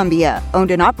 downtown Columbia,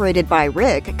 owned and operated by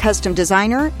Rick, custom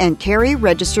designer, and Carrie,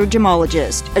 registered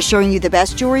gemologist, assuring you the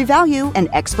best jewelry value and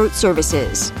expert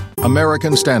services.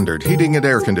 American Standard Heating and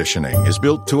Air Conditioning is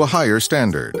built to a higher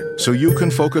standard, so you can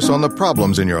focus on the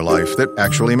problems in your life that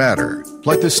actually matter,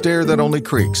 like the stair that only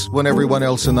creaks when everyone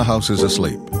else in the house is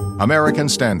asleep. American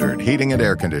Standard Heating and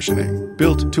Air Conditioning,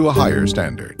 built to a higher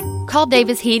standard. Call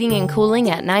Davis Heating and Cooling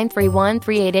at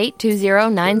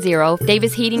 931-388-2090.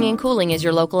 Davis Heating and Cooling is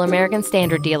your local American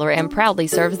Standard dealer and proudly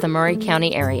serves the Maury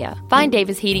County area. Find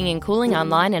Davis Heating and Cooling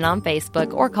online and on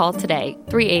Facebook or call today,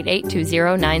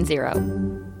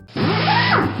 388-2090.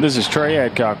 This is Trey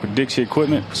Adcock with Dixie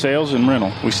Equipment Sales and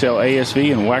Rental. We sell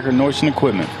ASV and Wacker Neuson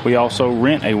equipment. We also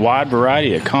rent a wide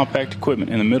variety of compact equipment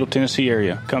in the Middle Tennessee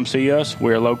area. Come see us.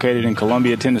 We are located in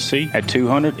Columbia, Tennessee at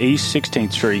 200 East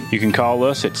 16th Street. You can call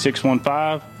us at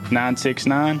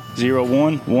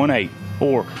 615-969-0118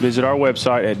 or visit our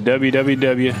website at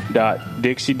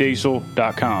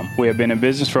www.dixiediesel.com. We have been in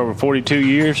business for over 42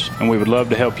 years, and we would love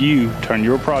to help you turn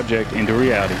your project into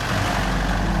reality.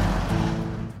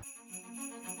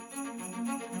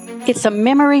 It's a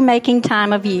memory-making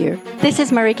time of year. This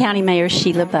is Maury County Mayor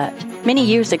Sheila Butt. Many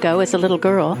years ago, as a little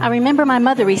girl, I remember my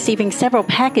mother receiving several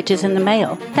packages in the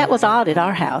mail. That was odd at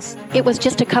our house. It was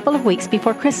just a couple of weeks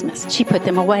before Christmas. She put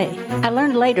them away. I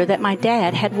learned later that my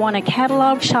dad had won a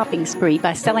catalog shopping spree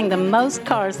by selling the most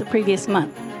cars the previous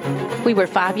month. We were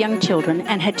 5 young children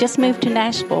and had just moved to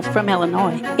Nashville from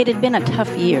Illinois. It had been a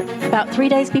tough year. About 3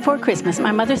 days before Christmas,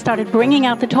 my mother started bringing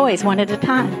out the toys one at a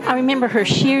time. I remember her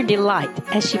sheer delight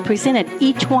as she presented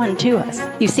each one to us.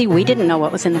 You see, we didn't know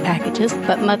what was in the packages,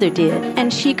 but Mother did,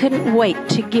 and she couldn't wait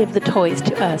to give the toys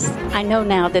to us. I know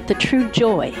now that the true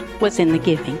joy was in the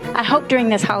giving. I hope during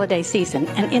this holiday season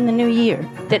and in the new year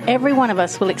that every one of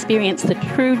us will experience the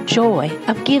true joy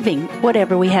of giving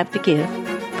whatever we have to give.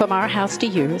 From our house to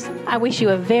yours, I wish you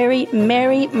a very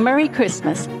Merry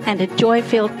Christmas and a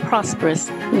joy-filled, prosperous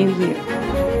New Year.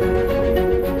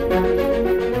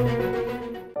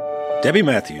 Debbie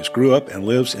Matthews grew up and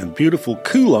lives in beautiful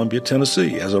Columbia,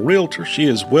 Tennessee. As a realtor, she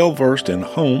is well-versed in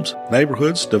homes,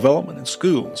 neighborhoods, development, and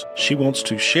schools. She wants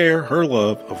to share her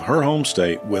love of her home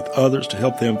state with others to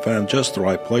help them find just the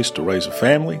right place to raise a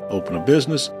family, open a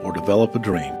business, or develop a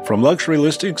dream. From luxury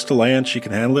listings to land, she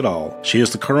can handle it all. She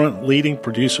is the current leading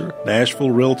producer,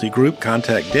 Nashville Realty Group.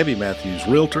 Contact Debbie Matthews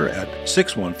Realtor at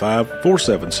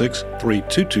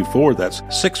 615-476-3224. That's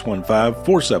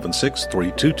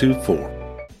 615-476-3224.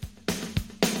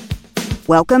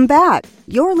 Welcome back.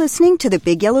 You're listening to the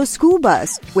Big Yellow School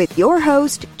Bus with your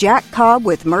host, Jack Cobb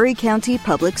with Maury County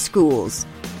Public Schools.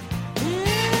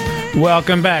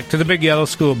 Welcome back to the Big Yellow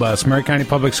School Bus, Maury County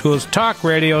Public Schools talk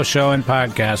radio show and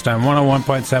podcast on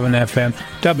 101.7 FM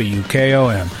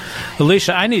WKOM.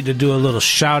 Alicia, I need to do a little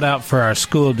shout out for our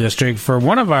school district for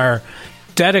one of our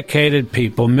dedicated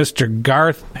people, Mr.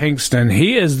 Garth Pinkston.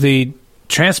 He is the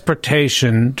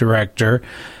transportation director.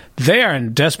 They are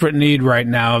in desperate need right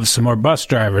now of some more bus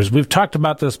drivers. We've talked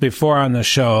about this before on the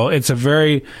show. It's a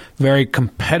very, very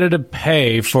competitive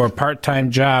pay for a part-time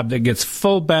job that gets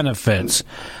full benefits.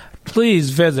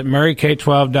 Please visit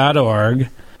mauryk12.org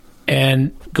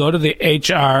and go to the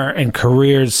HR and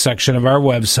careers section of our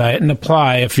website and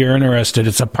apply if you're interested.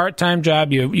 It's a part-time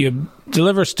job. You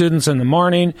deliver students in the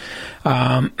morning.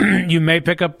 You may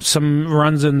pick up some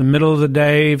runs in the middle of the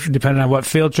day, depending on what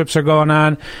field trips are going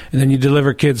on, and then you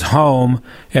deliver kids home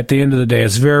at the end of the day.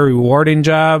 It's a very rewarding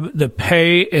job. The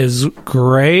pay is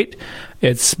great.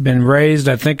 It's been raised.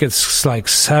 I think it's like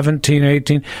 17,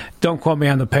 18. Don't quote me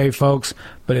on the pay, folks,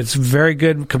 but it's very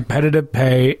good competitive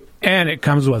pay, and it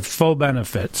comes with full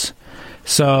benefits.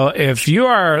 So if you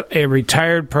are a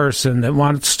retired person that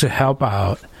wants to help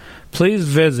out, please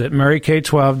visit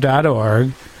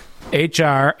mauryk12.org,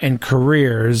 HR and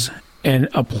careers, and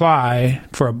apply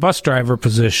for a bus driver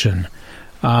position.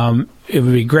 It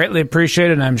would be greatly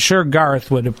appreciated, and I'm sure Garth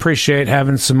would appreciate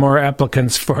having some more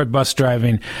applicants for bus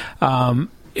driving.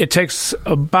 It takes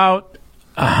about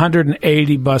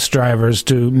 180 bus drivers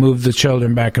to move the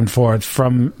children back and forth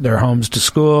from their homes to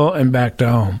school and back to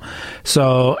home.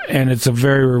 So, and it's a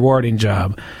very rewarding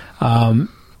job.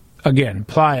 Again,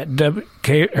 apply at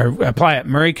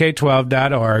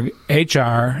mauryk12.org,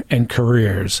 HR and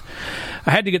careers. I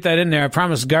had to get that in there. I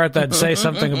promised Garth I'd say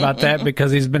something about that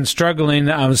because he's been struggling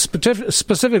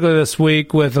specifically this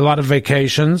week with a lot of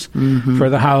vacations for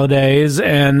the holidays,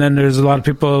 and then there's a lot of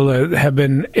people that have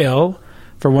been ill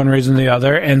for one reason or the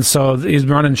other, and so he's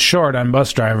running short on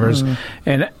bus drivers.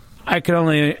 And I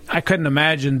couldn't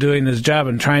imagine doing this job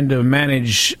and trying to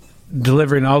manage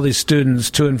delivering all these students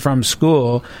to and from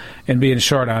school and being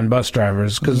short on bus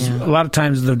drivers, because a lot of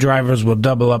times the drivers will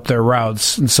double up their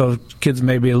routes, and so kids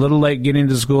may be a little late getting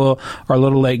to school or a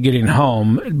little late getting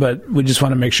home, but we just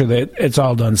want to make sure that it's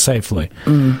all done safely.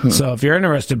 So if you're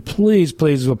interested, please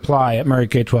apply at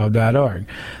mauryk12.org.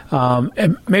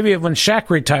 And maybe when Shaq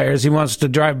retires, he wants to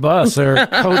drive bus or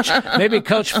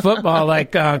coach football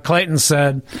like Clayton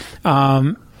said,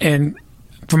 and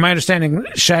from my understanding,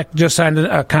 Shaq just signed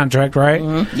a contract, right?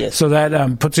 Mm-hmm. Yes. So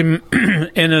that puts him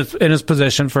in his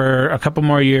position for a couple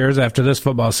more years after this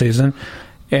football season,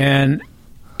 and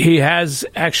he has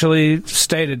actually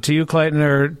stated to you,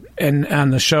 Clayton, on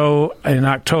the show in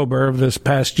October of this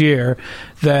past year,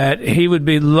 that he would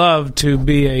love to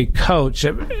be a coach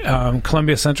at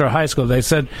Columbia Central High School. They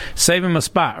said save him a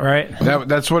spot, right?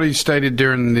 That's what he stated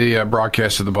during the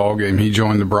broadcast of the ball game. He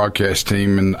joined the broadcast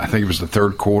team, and I think it was the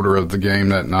third quarter of the game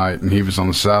that night, and he was on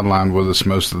the sideline with us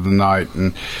most of the night.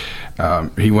 And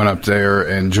he went up there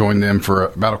and joined them for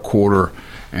about a quarter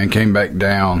and came back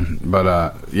down.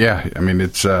 But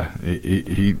it's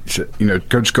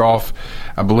Coach Goff,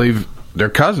 I believe they're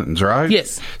cousins, right?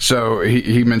 Yes. So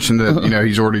he mentioned that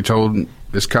he's already told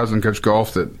his cousin, Coach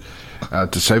Goff, that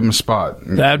to save him a spot.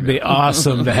 That'd be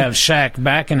awesome to have Shaq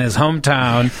back in his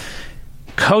hometown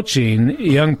coaching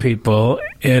young people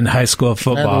in high school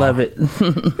football. I'd love it.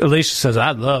 Alicia says,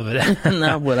 I'd love it.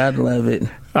 No, but I'd love it.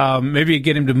 Maybe you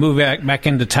get him to move back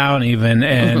into town even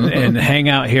and hang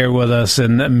out here with us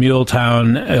in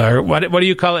Muletown, or what do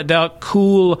you call it, Del?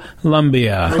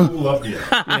 Columbia.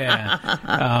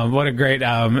 Yeah. What a great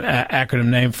acronym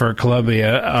name for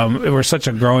Columbia. We're such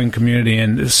a growing community,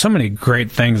 and there's so many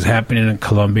great things happening in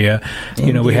Columbia. Indeed.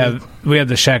 You know, we have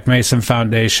the Shaq Mason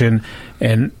Foundation,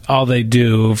 and all they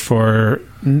do for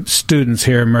students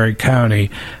here in Murray County.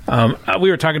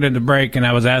 We were talking in the break, and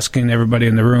I was asking everybody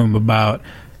in the room about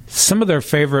some of their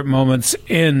favorite moments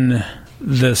in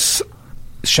this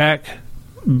Shaq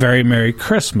Very Merry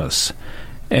Christmas.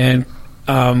 And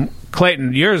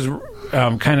Clayton, yours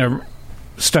kind of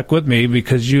stuck with me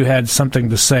because you had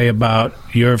something to say about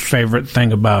your favorite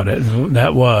thing about it.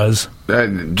 That was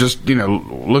just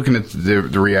looking at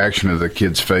the reaction of the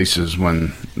kids' faces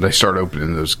when they start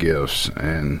opening those gifts,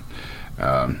 and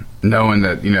knowing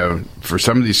that for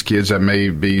some of these kids that may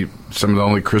be some of the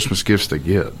only Christmas gifts they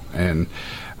get, and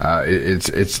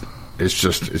it's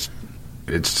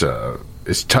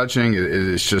touching.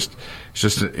 It's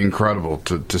just incredible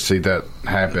to see that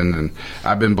happen. And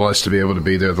I've been blessed to be able to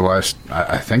be there the last.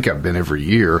 I think I've been every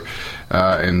year,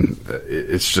 and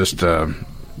it's just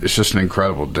an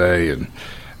incredible day, and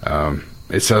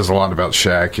it says a lot about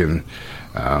Shaq, and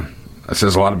it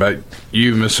says a lot about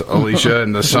you, Miss Alicia,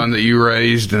 and the son that you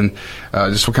raised, and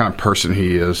just what kind of person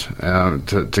he is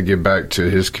to give back to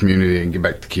his community and give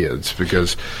back to kids.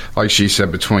 Because, like she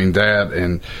said, between that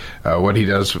and what he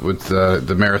does with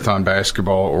the Marathon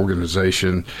Basketball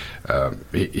Organization,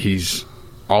 he's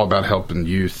all about helping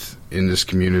youth in this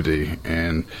community,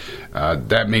 and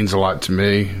that means a lot to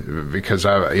me because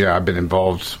I've been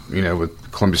involved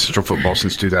with Columbia Central football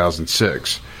since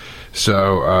 2006.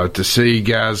 So to see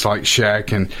guys like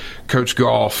Shaq and Coach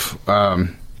Goff,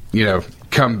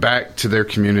 come back to their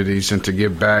communities and to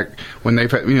give back when they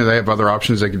have other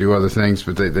options, they can do other things,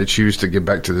 but they choose to give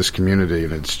back to this community,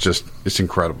 and it's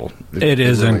incredible. It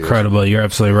is really incredible. You're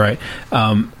absolutely right.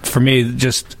 For me,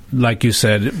 just like you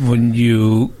said, when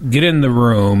you get in the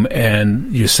room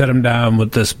and you set them down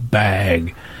with this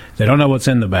bag, they don't know what's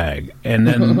in the bag, and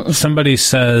then somebody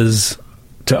says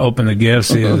to open the gifts,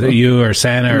 either you or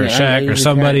Santa or Shaq or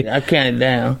somebody. I count it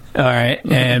down. All right,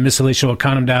 and Miss Alicia will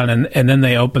count them down, and then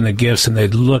they open the gifts and they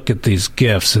look at these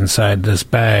gifts inside this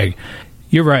bag.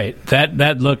 You're right.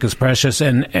 That look is precious,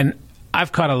 and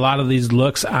I've caught a lot of these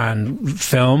looks on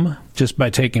film just by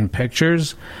taking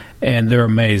pictures, and they're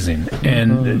amazing.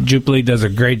 And Jubilee does a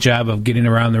great job of getting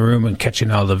around the room and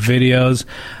catching all the videos.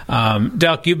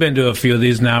 Delk, you've been to a few of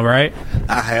these now, right?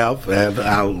 I have, and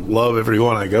I love every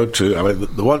one I go to. I mean,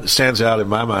 the one that stands out in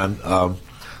my mind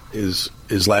is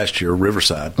last year,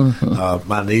 Riverside.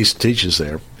 My niece teaches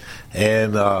there,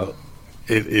 and I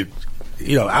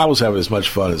was having as much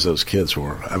fun as those kids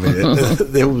were. I mean,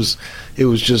 it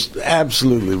was just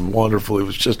absolutely wonderful. It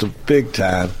was just a big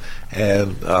time,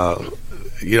 and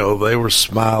they were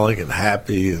smiling and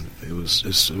happy, and it was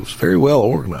very well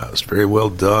organized, very well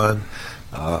done,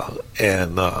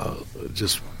 and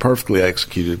just perfectly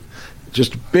executed.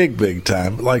 Just a big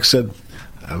time. Like I said,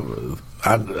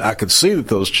 I could see that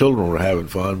those children were having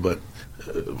fun, but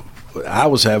I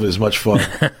was having as much fun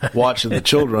watching the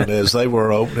children as they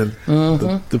were opening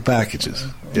the packages.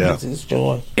 Yeah, it's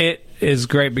joy. It is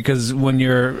great because when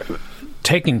you're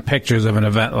taking pictures of an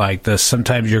event like this,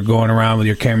 sometimes you're going around with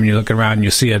your camera and you look around and you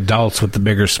see adults with the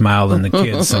bigger smile than the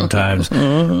kids sometimes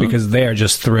because they are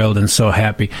just thrilled and so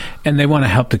happy, and they want to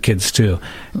help the kids too.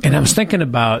 And I was thinking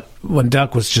about when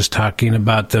Duck was just talking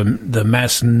about the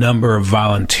mass number of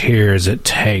volunteers it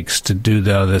takes to do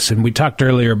all this, and we talked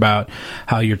earlier about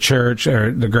how your church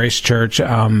or the Grace Church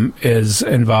is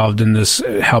involved in this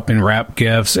helping wrap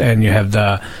gifts, and you have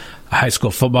the high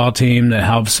school football team that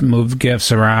helps move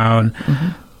gifts around.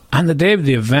 On the day of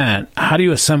the event, how do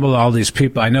you assemble all these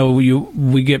people? I know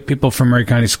we get people from Maury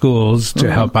County Schools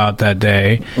to help out that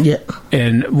day. Yeah.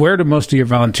 And where do most of your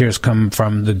volunteers come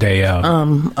from the day of?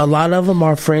 A lot of them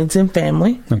are friends and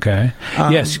family. Okay.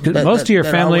 Yes, 'cause most of your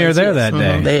family are there that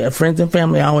day. Friends and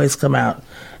family always come out.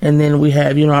 And then we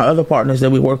have, our other partners that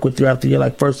we work with throughout the year,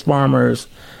 like First Farmers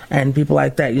and people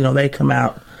like that. They come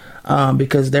out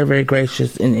because they're very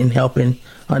gracious in helping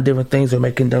on different things or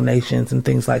making donations and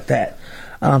things like that.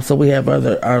 So we have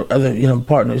our other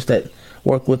partners that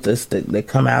work with us that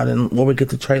come out and where we get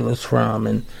the trailers from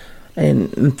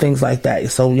and things like that.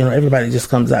 So everybody just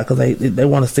comes out because they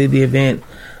want to see the event.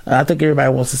 I think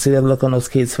everybody wants to see that look on those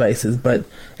kids' faces, but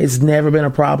it's never been a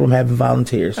problem having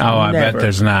volunteers. Oh, I bet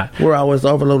there's not. We're always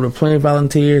overloaded with plenty of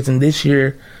volunteers, and this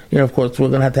year, of course, we're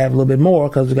going to have a little bit more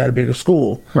because we got a bigger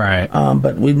school. Right.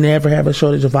 But we never have a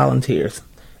shortage of volunteers.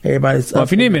 Everybody's well,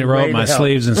 if you need me to roll up my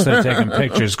sleeves instead of taking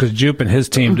pictures, because Jupe and his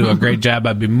team do a great job,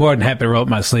 I'd be more than happy to roll up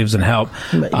my sleeves and help,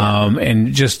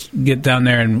 and just get down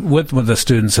there and with the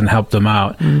students and help them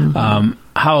out.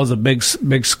 How is a big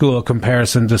school in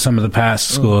comparison to some of the past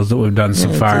schools that we've done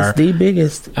so far? It's the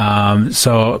biggest.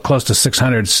 So close to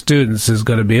 600 students is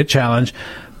going to be a challenge,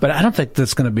 but I don't think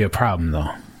that's going to be a problem,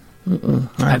 though.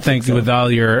 I think with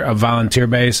all your volunteer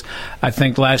base, I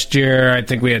think last year,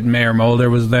 we had Mayor Mulder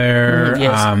was there.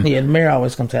 Yes, the mayor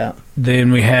always comes out.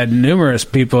 Then we had numerous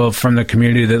people from the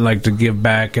community that like to give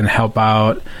back and help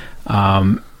out.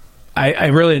 I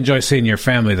really enjoy seeing your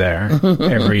family there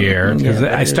every year because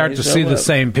I start to see the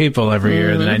same people every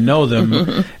year, and I know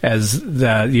them as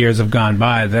the years have gone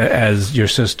by. As your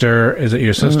sister, is it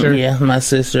your sister? Yeah, my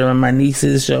sister and my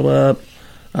nieces show up.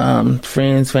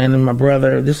 Friends, family, my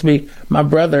brother. This will be my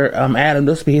brother, Adam.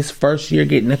 This will be his first year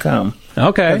getting to come.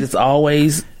 Okay. It's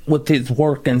always with his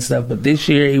work and stuff, but this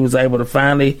year he was able to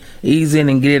finally ease in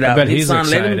and get it out. But he's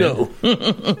excited. Let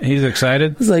him go. He's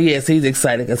excited? So, yes, he's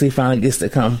excited because he finally gets to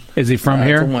come. Is he from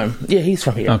here? Yeah, he's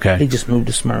from here. Okay. He just moved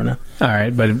to Smyrna. All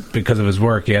right, but because of his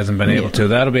work, he hasn't been able to.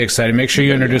 That'll be exciting. Make sure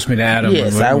you introduce me to Adam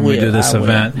when we do this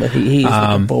event. But he's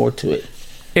looking forward to it.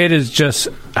 It is just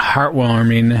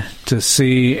heartwarming to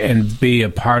see and be a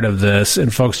part of this.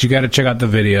 And, folks, you got to check out the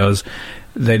videos.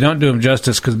 They don't do them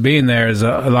justice because being there is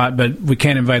a lot, but we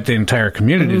can't invite the entire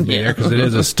community to be there because it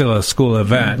is still a school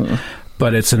event.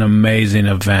 But it's an amazing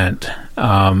event.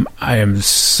 I am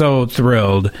so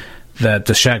thrilled that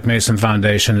the Shaq Mason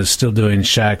Foundation is still doing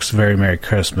Shaq's Very Merry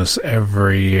Christmas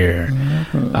every year.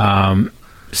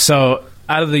 So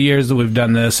out of the years that we've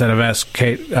done this, and I've asked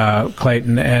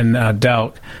Clayton and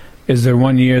Delk, is there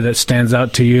one year that stands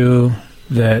out to you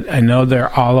that I know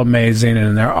they're all amazing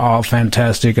and they're all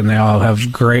fantastic and they all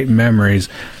have great memories,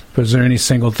 but is there any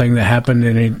single thing that happened,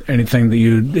 anything that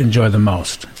you enjoy the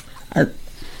most?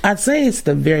 I'd say it's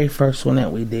the very first one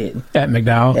that we did. At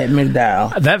McDowell? At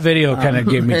McDowell. That video kind of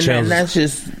gave me chills. And that's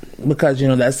just because,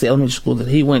 that's the elementary school that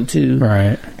he went to.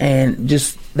 Right. And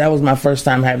just, that was my first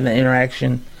time having the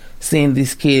interaction, seeing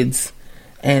these kids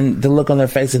and the look on their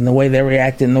faces and the way they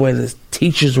reacted and the way the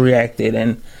teachers reacted.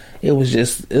 And it was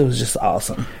just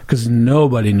awesome. Because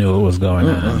nobody knew what was going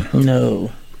on.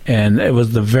 No. And it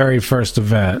was the very first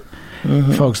event.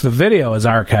 Folks, the video is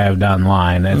archived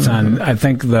online. It's on, I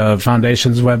think, the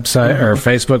Foundation's website or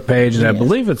Facebook page, and I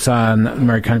believe it's on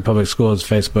Maury County Public Schools'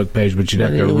 Facebook page, but you'd have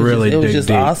to really dig deep. It was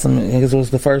just awesome because it was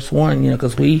the first one,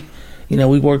 because we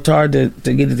worked hard to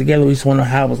get it together. We just want to know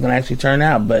how it was going to actually turn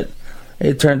out, but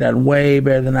it turned out way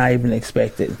better than I even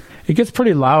expected. It gets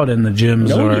pretty loud in the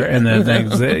gyms in the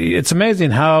things. It's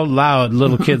amazing how loud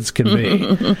little kids can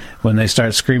be when they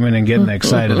start screaming and getting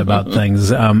excited about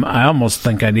things. I almost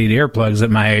think I need earplugs at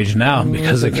my age now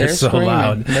because it gets so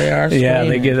loud. They are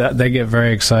screaming. Yeah, they get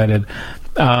very excited.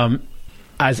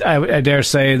 I dare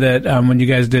say that when you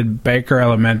guys did Baker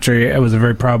Elementary, it was a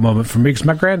very proud moment for me because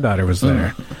my granddaughter was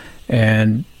there.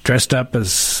 And dressed up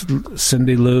as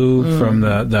Cindy Lou from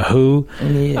the Who,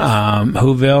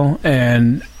 Whoville,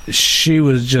 and she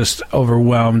was just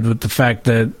overwhelmed with the fact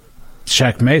that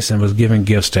Shaq Mason was giving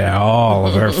gifts to all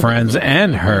of her friends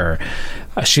and her.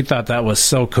 She thought that was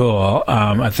so cool.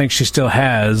 I think she still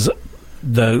has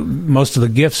most of the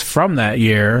gifts from that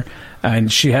year,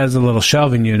 and she has a little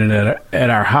shelving unit at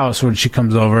our house when she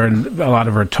comes over, and a lot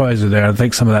of her toys are there. I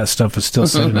think some of that stuff is still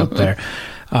sitting up there.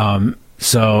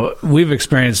 So we've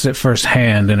experienced it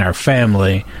firsthand in our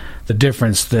family, the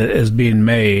difference that is being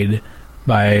made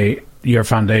by your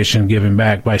foundation giving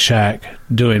back, by Shaq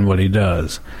doing what he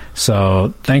does.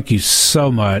 So thank you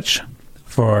so much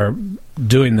for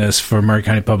doing this for Maury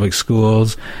County Public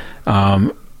Schools.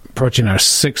 approaching our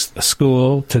 6th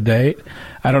school to date.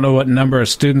 I don't know what number of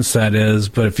students that is,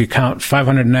 but if you count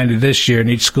 590 this year and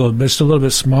each school just a little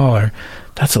bit smaller,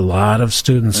 that's a lot of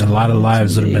students and a lot of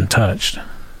lives that have been touched.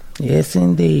 Yes,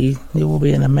 indeed. It will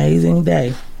be an amazing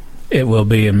day. It will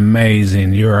be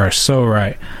amazing. You are so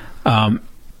right.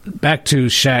 Back to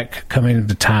Shaq coming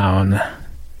into town.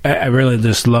 I really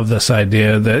just love this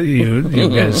idea that you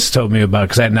guys told me about,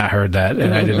 because I had not heard that,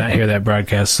 and I did not hear that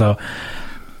broadcast. So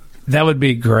that would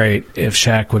be great if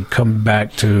Shaq would come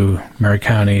back to Maury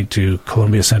County, to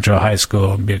Columbia Central High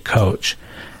School, and be a coach.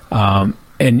 And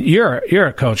you're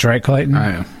a coach, right, Clayton?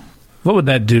 I am. What would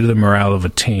that do to the morale of a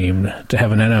team to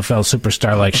have an NFL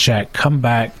superstar like Shaq come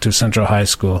back to Central High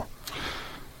School?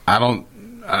 I don't.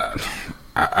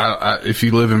 If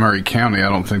you live in Maury County, I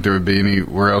don't think there would be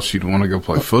anywhere else you'd want to go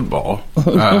play football.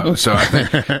 So I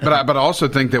think, but I also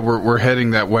think that we're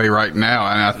heading that way right now,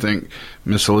 and I think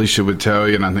Miss Alicia would tell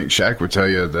you, and I think Shaq would tell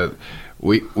you that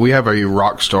we have a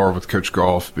rock star with Coach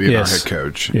Goff being our head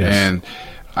coach, and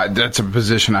that's a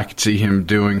position I could see him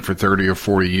doing for 30 or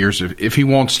 40 years if he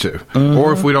wants to,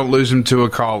 or if we don't lose him to a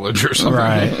college or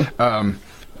something. Right.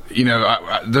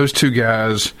 Those two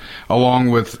guys, along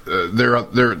with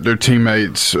their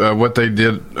teammates, what they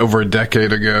did over a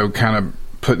decade ago, kind of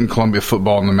putting Columbia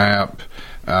football on the map,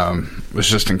 was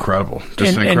just incredible.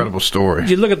 Just an incredible story.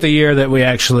 You look at the year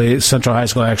that Central High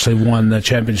School actually won the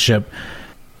championship.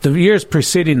 The years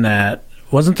preceding that,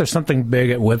 wasn't there something big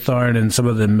at Whitthorne and some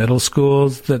of the middle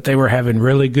schools that they were having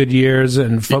really good years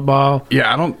in football?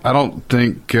 Yeah, I don't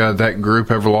think that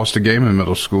group ever lost a game in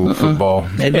middle school football.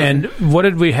 And what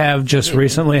did we have just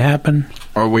recently happen?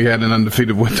 Or we had an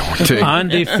undefeated Whitthorne team.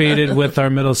 Undefeated with our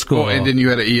middle school. Well, and then you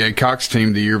had an E.A. Cox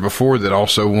team the year before that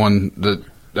also won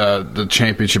the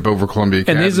championship over Columbia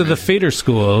Academy. And these are the feeder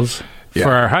schools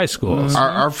for our high schools.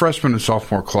 Our freshman and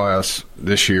sophomore class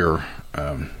this year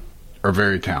are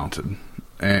very talented.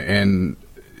 And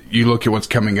you look at what's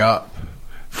coming up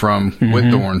from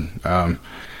Whitthorne,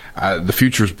 the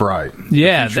future's bright.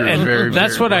 Yeah, and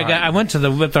that's what I got. I went to the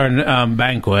Whitthorne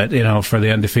banquet, for the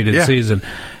undefeated season,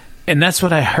 and that's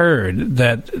what I heard,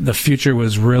 that the future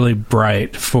was really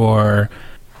bright for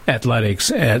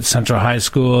athletics at Central High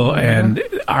School and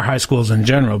our high schools in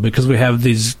general, because we have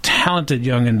these talented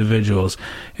young individuals,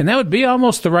 and that would be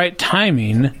almost the right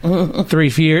timing 3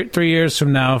 years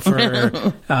from now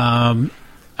for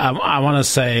I want to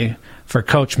say for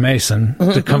Coach Mason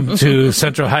to come to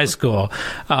Central High School.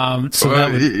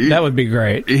 That would be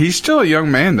great. He's still a young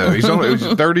man, though. He's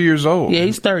 30 years old. Yeah,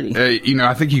 he's 30.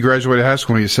 I think he graduated high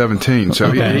school when he was 17.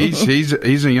 So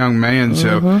he's a young man.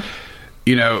 So,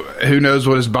 who knows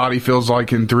what his body feels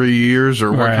like in 3 years,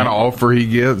 or what kind of offer he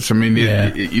gets. I mean,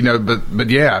 but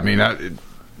yeah, I mean,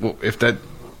 if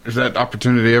that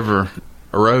opportunity ever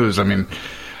arose, I mean,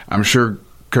 I'm sure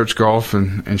Coach Goff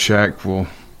and Shaq will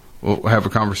have a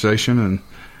conversation, and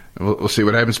we'll see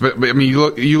what happens. But I mean,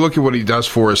 you look at what he does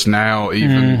for us now,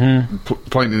 even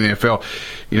playing in the NFL.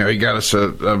 He got us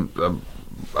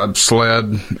a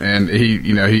sled, and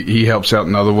he helps out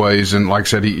in other ways. And like I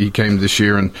said, he came this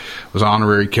year and was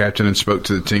honorary captain and spoke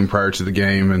to the team prior to the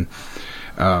game.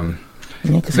 And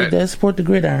because he does support the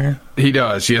gridiron. He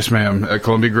does, yes, ma'am.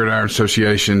 Columbia Gridiron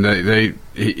Association.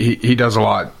 He does a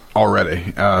lot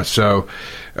already.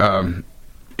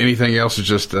 Anything else is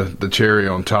just the cherry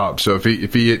on top. So if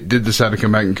he did decide to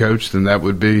come back and coach, then that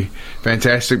would be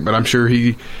fantastic. But I'm sure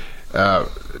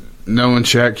knowing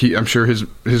Shaq, I'm sure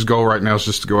his goal right now is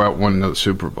just to go out and win another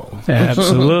Super Bowl.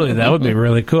 Absolutely. That would be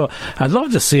really cool. I'd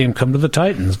love to see him come to the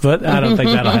Titans, but I don't think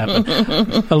that'll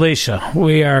happen. Alicia,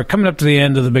 we are coming up to the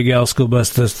end of the Big Yellow School Bus,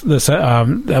 this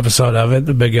episode of it,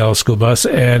 the Big Yellow School Bus,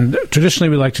 and traditionally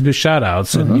we like to do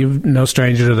shout-outs, and you're no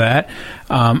stranger to that.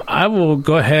 I will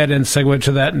go ahead and segue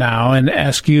to that now and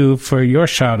ask you for your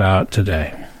shout-out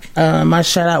today. My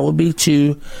shout-out will be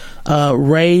to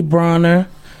Ray Bronner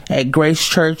at Grace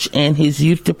Church and his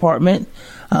youth department.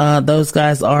 Those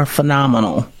guys are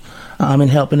phenomenal in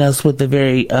helping us with the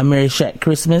very Merry Shaq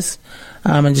Christmas.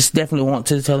 And just definitely want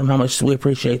to tell them how much we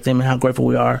appreciate them and how grateful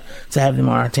we are to have them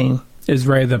on our team. Is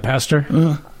Ray the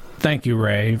pastor? Thank you,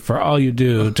 Ray, for all you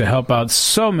do to help out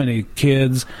so many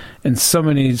kids and so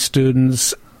many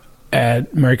students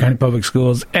at Maury County Public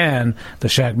Schools and the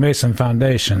Shaq Mason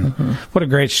Foundation. What a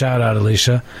great shout-out,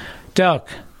 Alicia. Delk,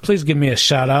 please give me a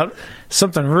shout-out.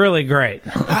 Something really great.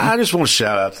 I just want to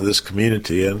shout out to this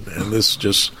community, and this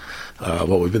just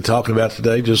what we've been talking about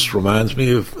today just reminds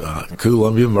me of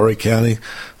Columbia, Maury County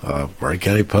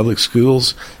Public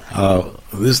Schools.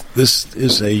 This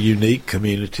is a unique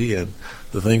community, and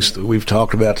the things that we've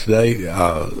talked about today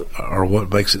are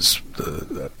what makes it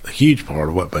a huge part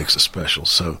of what makes it special.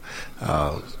 So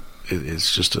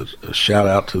it's just a shout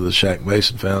out to the Shaq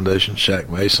Mason Foundation, Shaq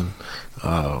Mason,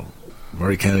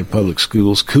 Maury County Public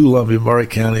Schools, Columbia, Maury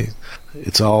County.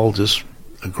 It's all just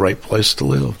a great place to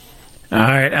live. All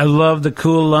right, I love the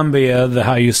Columbia,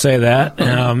 how you say that.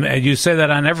 And you say that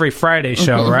on every Friday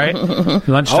show, right?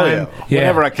 Lunchtime? Oh, yeah.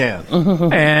 Whenever I can.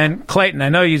 And Clayton, I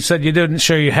know you said you didn't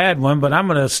sure you had one, but I'm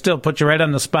going to still put you right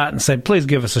on the spot and say, please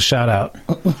give us a shout-out.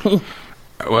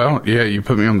 Well, yeah, you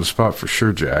put me on the spot for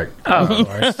sure, Jack. Oh, of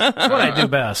course. That's what I do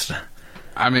best.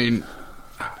 I mean,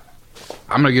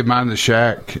 I'm going to give mine to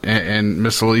Shaq and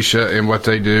Miss Alicia and what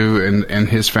they do and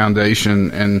his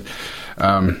foundation and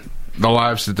the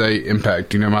lives that they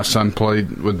impact. You know, my son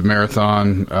played with the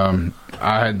marathon.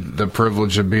 I had the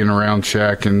privilege of being around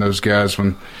Shaq and those guys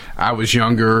when I was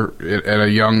younger at a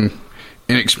young,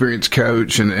 inexperienced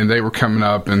coach, and they were coming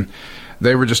up, and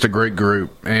they were just a great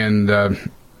group. And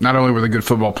not only were they good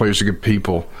football players, they're good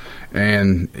people.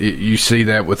 And you see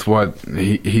that with what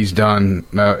he's done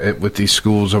with these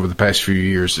schools over the past few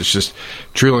years. It's just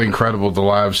truly incredible, the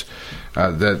lives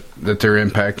that they're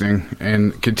impacting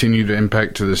and continue to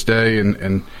impact to this day.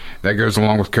 And that goes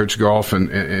along with Coach Goff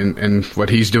and what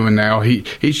he's doing now.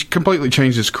 He's completely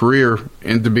changed his career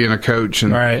into being a coach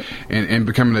and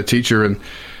becoming a teacher and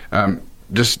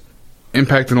just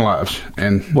impacting lives.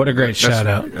 And what a great shout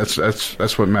out.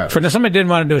 That's what matters. For somebody didn't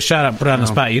want to do a shout out, put it on the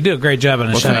spot. You do a great job on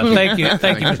a shout out. Thank you,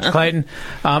 Mr. Clayton.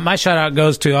 My shout out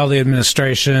goes to all the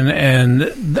administration,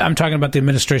 and I'm talking about the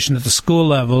administration at the school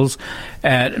levels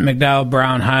at McDowell,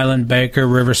 Brown, Highland, Baker,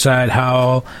 Riverside,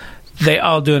 Howell. They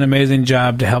all do an amazing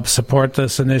job to help support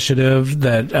this initiative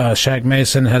that Shaq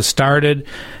Mason has started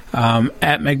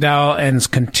at McDowell and has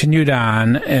continued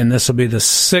on. And this will be the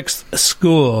 6th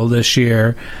school this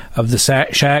year of the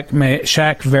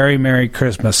Shaq Very Merry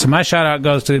Christmas. So my shout out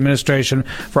goes to the administration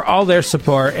for all their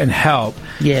support and help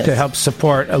to help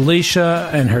support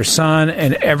Alicia and her son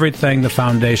and everything the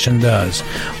foundation does.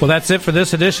 Well, that's it for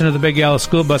this edition of the Big Yellow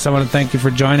School Bus. I want to thank you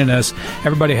for joining us.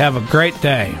 Everybody have a great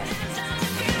day.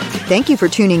 Thank you for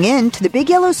tuning in to the Big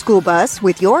Yellow School Bus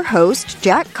with your host,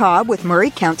 Jack Cobb with Maury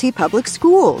County Public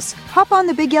Schools. Hop on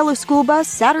the Big Yellow School Bus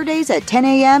Saturdays at 10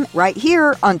 a.m. right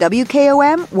here on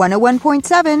WKOM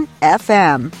 101.7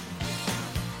 FM.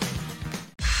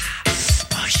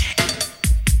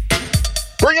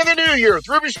 Bring in the new year with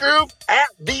Rubik's Groove at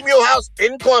the Mule House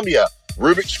in Columbia.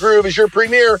 Rubik's Groove is your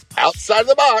premier,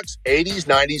 outside-of-the-box, 80s,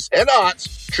 90s, and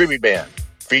aughts tribute band.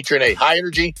 Featuring a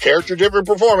high-energy, character-driven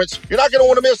performance, you're not going to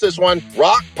want to miss this one.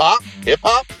 Rock, pop,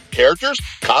 hip-hop, characters,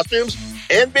 costumes,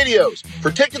 and videos.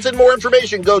 For tickets and more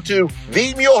information, go to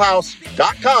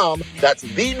themulehouse.com. That's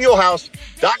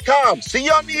themulehouse.com. See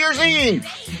you on New Year's Eve.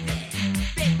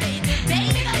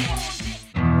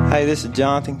 Hey, this is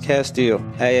Jonathan Castile,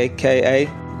 a.k.a.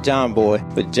 John Boy,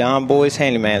 with John Boy's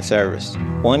Handyman Service.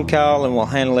 One call and we'll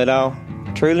handle it all.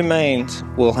 Truly means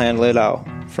we'll handle it all.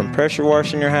 From pressure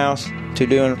washing your house to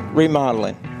doing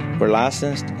remodeling. We're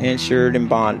licensed, insured, and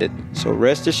bonded. So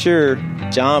rest assured,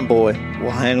 John Boy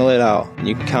will handle it all.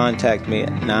 You can contact me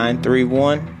at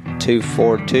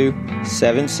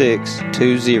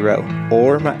 931-242-7620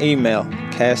 or my email,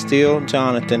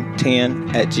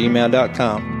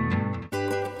 CastilleJonathan10@gmail.com.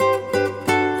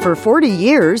 For 40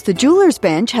 years, the Jewelers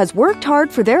Bench has worked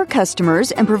hard for their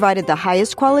customers and provided the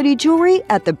highest quality jewelry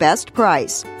at the best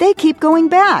price. They keep going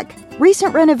back.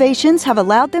 Recent renovations have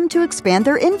allowed them to expand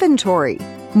their inventory.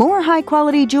 More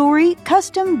high-quality jewelry,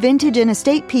 custom vintage and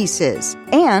estate pieces,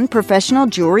 and professional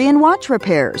jewelry and watch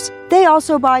repairs. They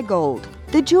also buy gold.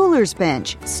 The Jewelers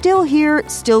Bench. Still here,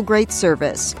 still great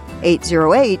service.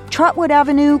 808 Trotwood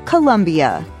Avenue,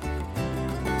 Columbia.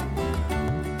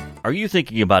 Are you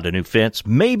thinking about a new fence?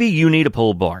 Maybe you need a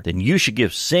pole barn. Then you should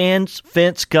give Sands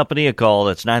Fence Company a call.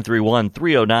 That's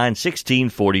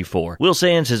 931-309-1644. Will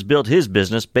Sands has built his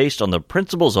business based on the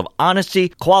principles of honesty,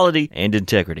 quality, and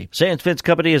integrity. Sands Fence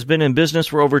Company has been in business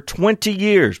for over 20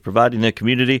 years, providing the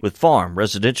community with farm,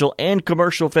 residential, and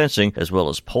commercial fencing, as well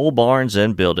as pole barns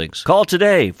and buildings. Call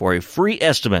today for a free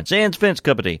estimate. Sands Fence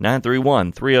Company,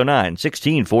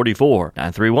 931-309-1644.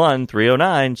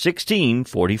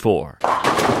 931-309-1644.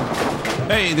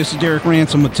 Hey, this is Derek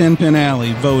Ransom with 10 Pin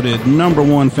Alley, voted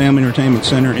 #1 family entertainment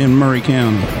center in Maury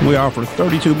County. We offer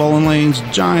 32 bowling lanes,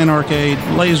 giant arcade,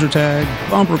 laser tag,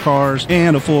 bumper cars,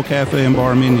 and a full cafe and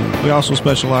bar menu. We also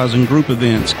specialize in group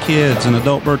events, kids and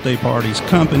adult birthday parties,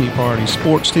 company parties,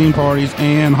 sports team parties,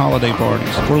 and holiday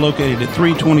parties. We're located at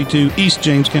 322 East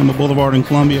James Campbell Boulevard in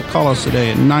Columbia. Call us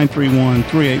today at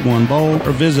 931-381-BOWL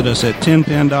or visit us at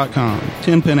 10pin.com.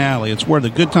 10 Pin Alley, it's where the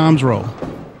good times roll.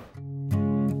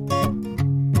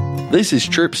 This is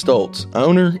Trip Stoltz,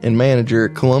 owner and manager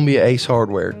at Columbia Ace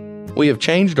Hardware. We have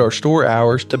changed our store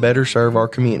hours to better serve our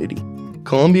community.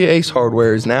 Columbia Ace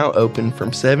Hardware is now open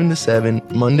from 7 to 7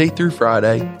 Monday through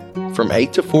Friday, from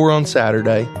 8 to 4 on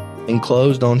Saturday, and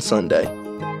closed on Sunday.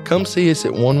 Come see us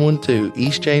at 112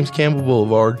 East James Campbell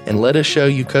Boulevard and let us show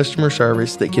you customer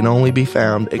service that can only be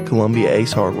found at Columbia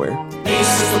Ace Hardware.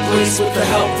 Ace is the place with the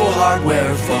helpful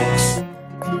hardware, folks.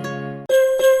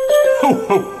 Ho,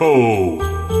 ho,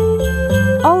 ho!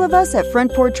 All of us at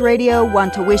Front Porch Radio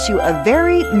want to wish you a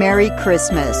very Merry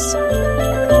Christmas.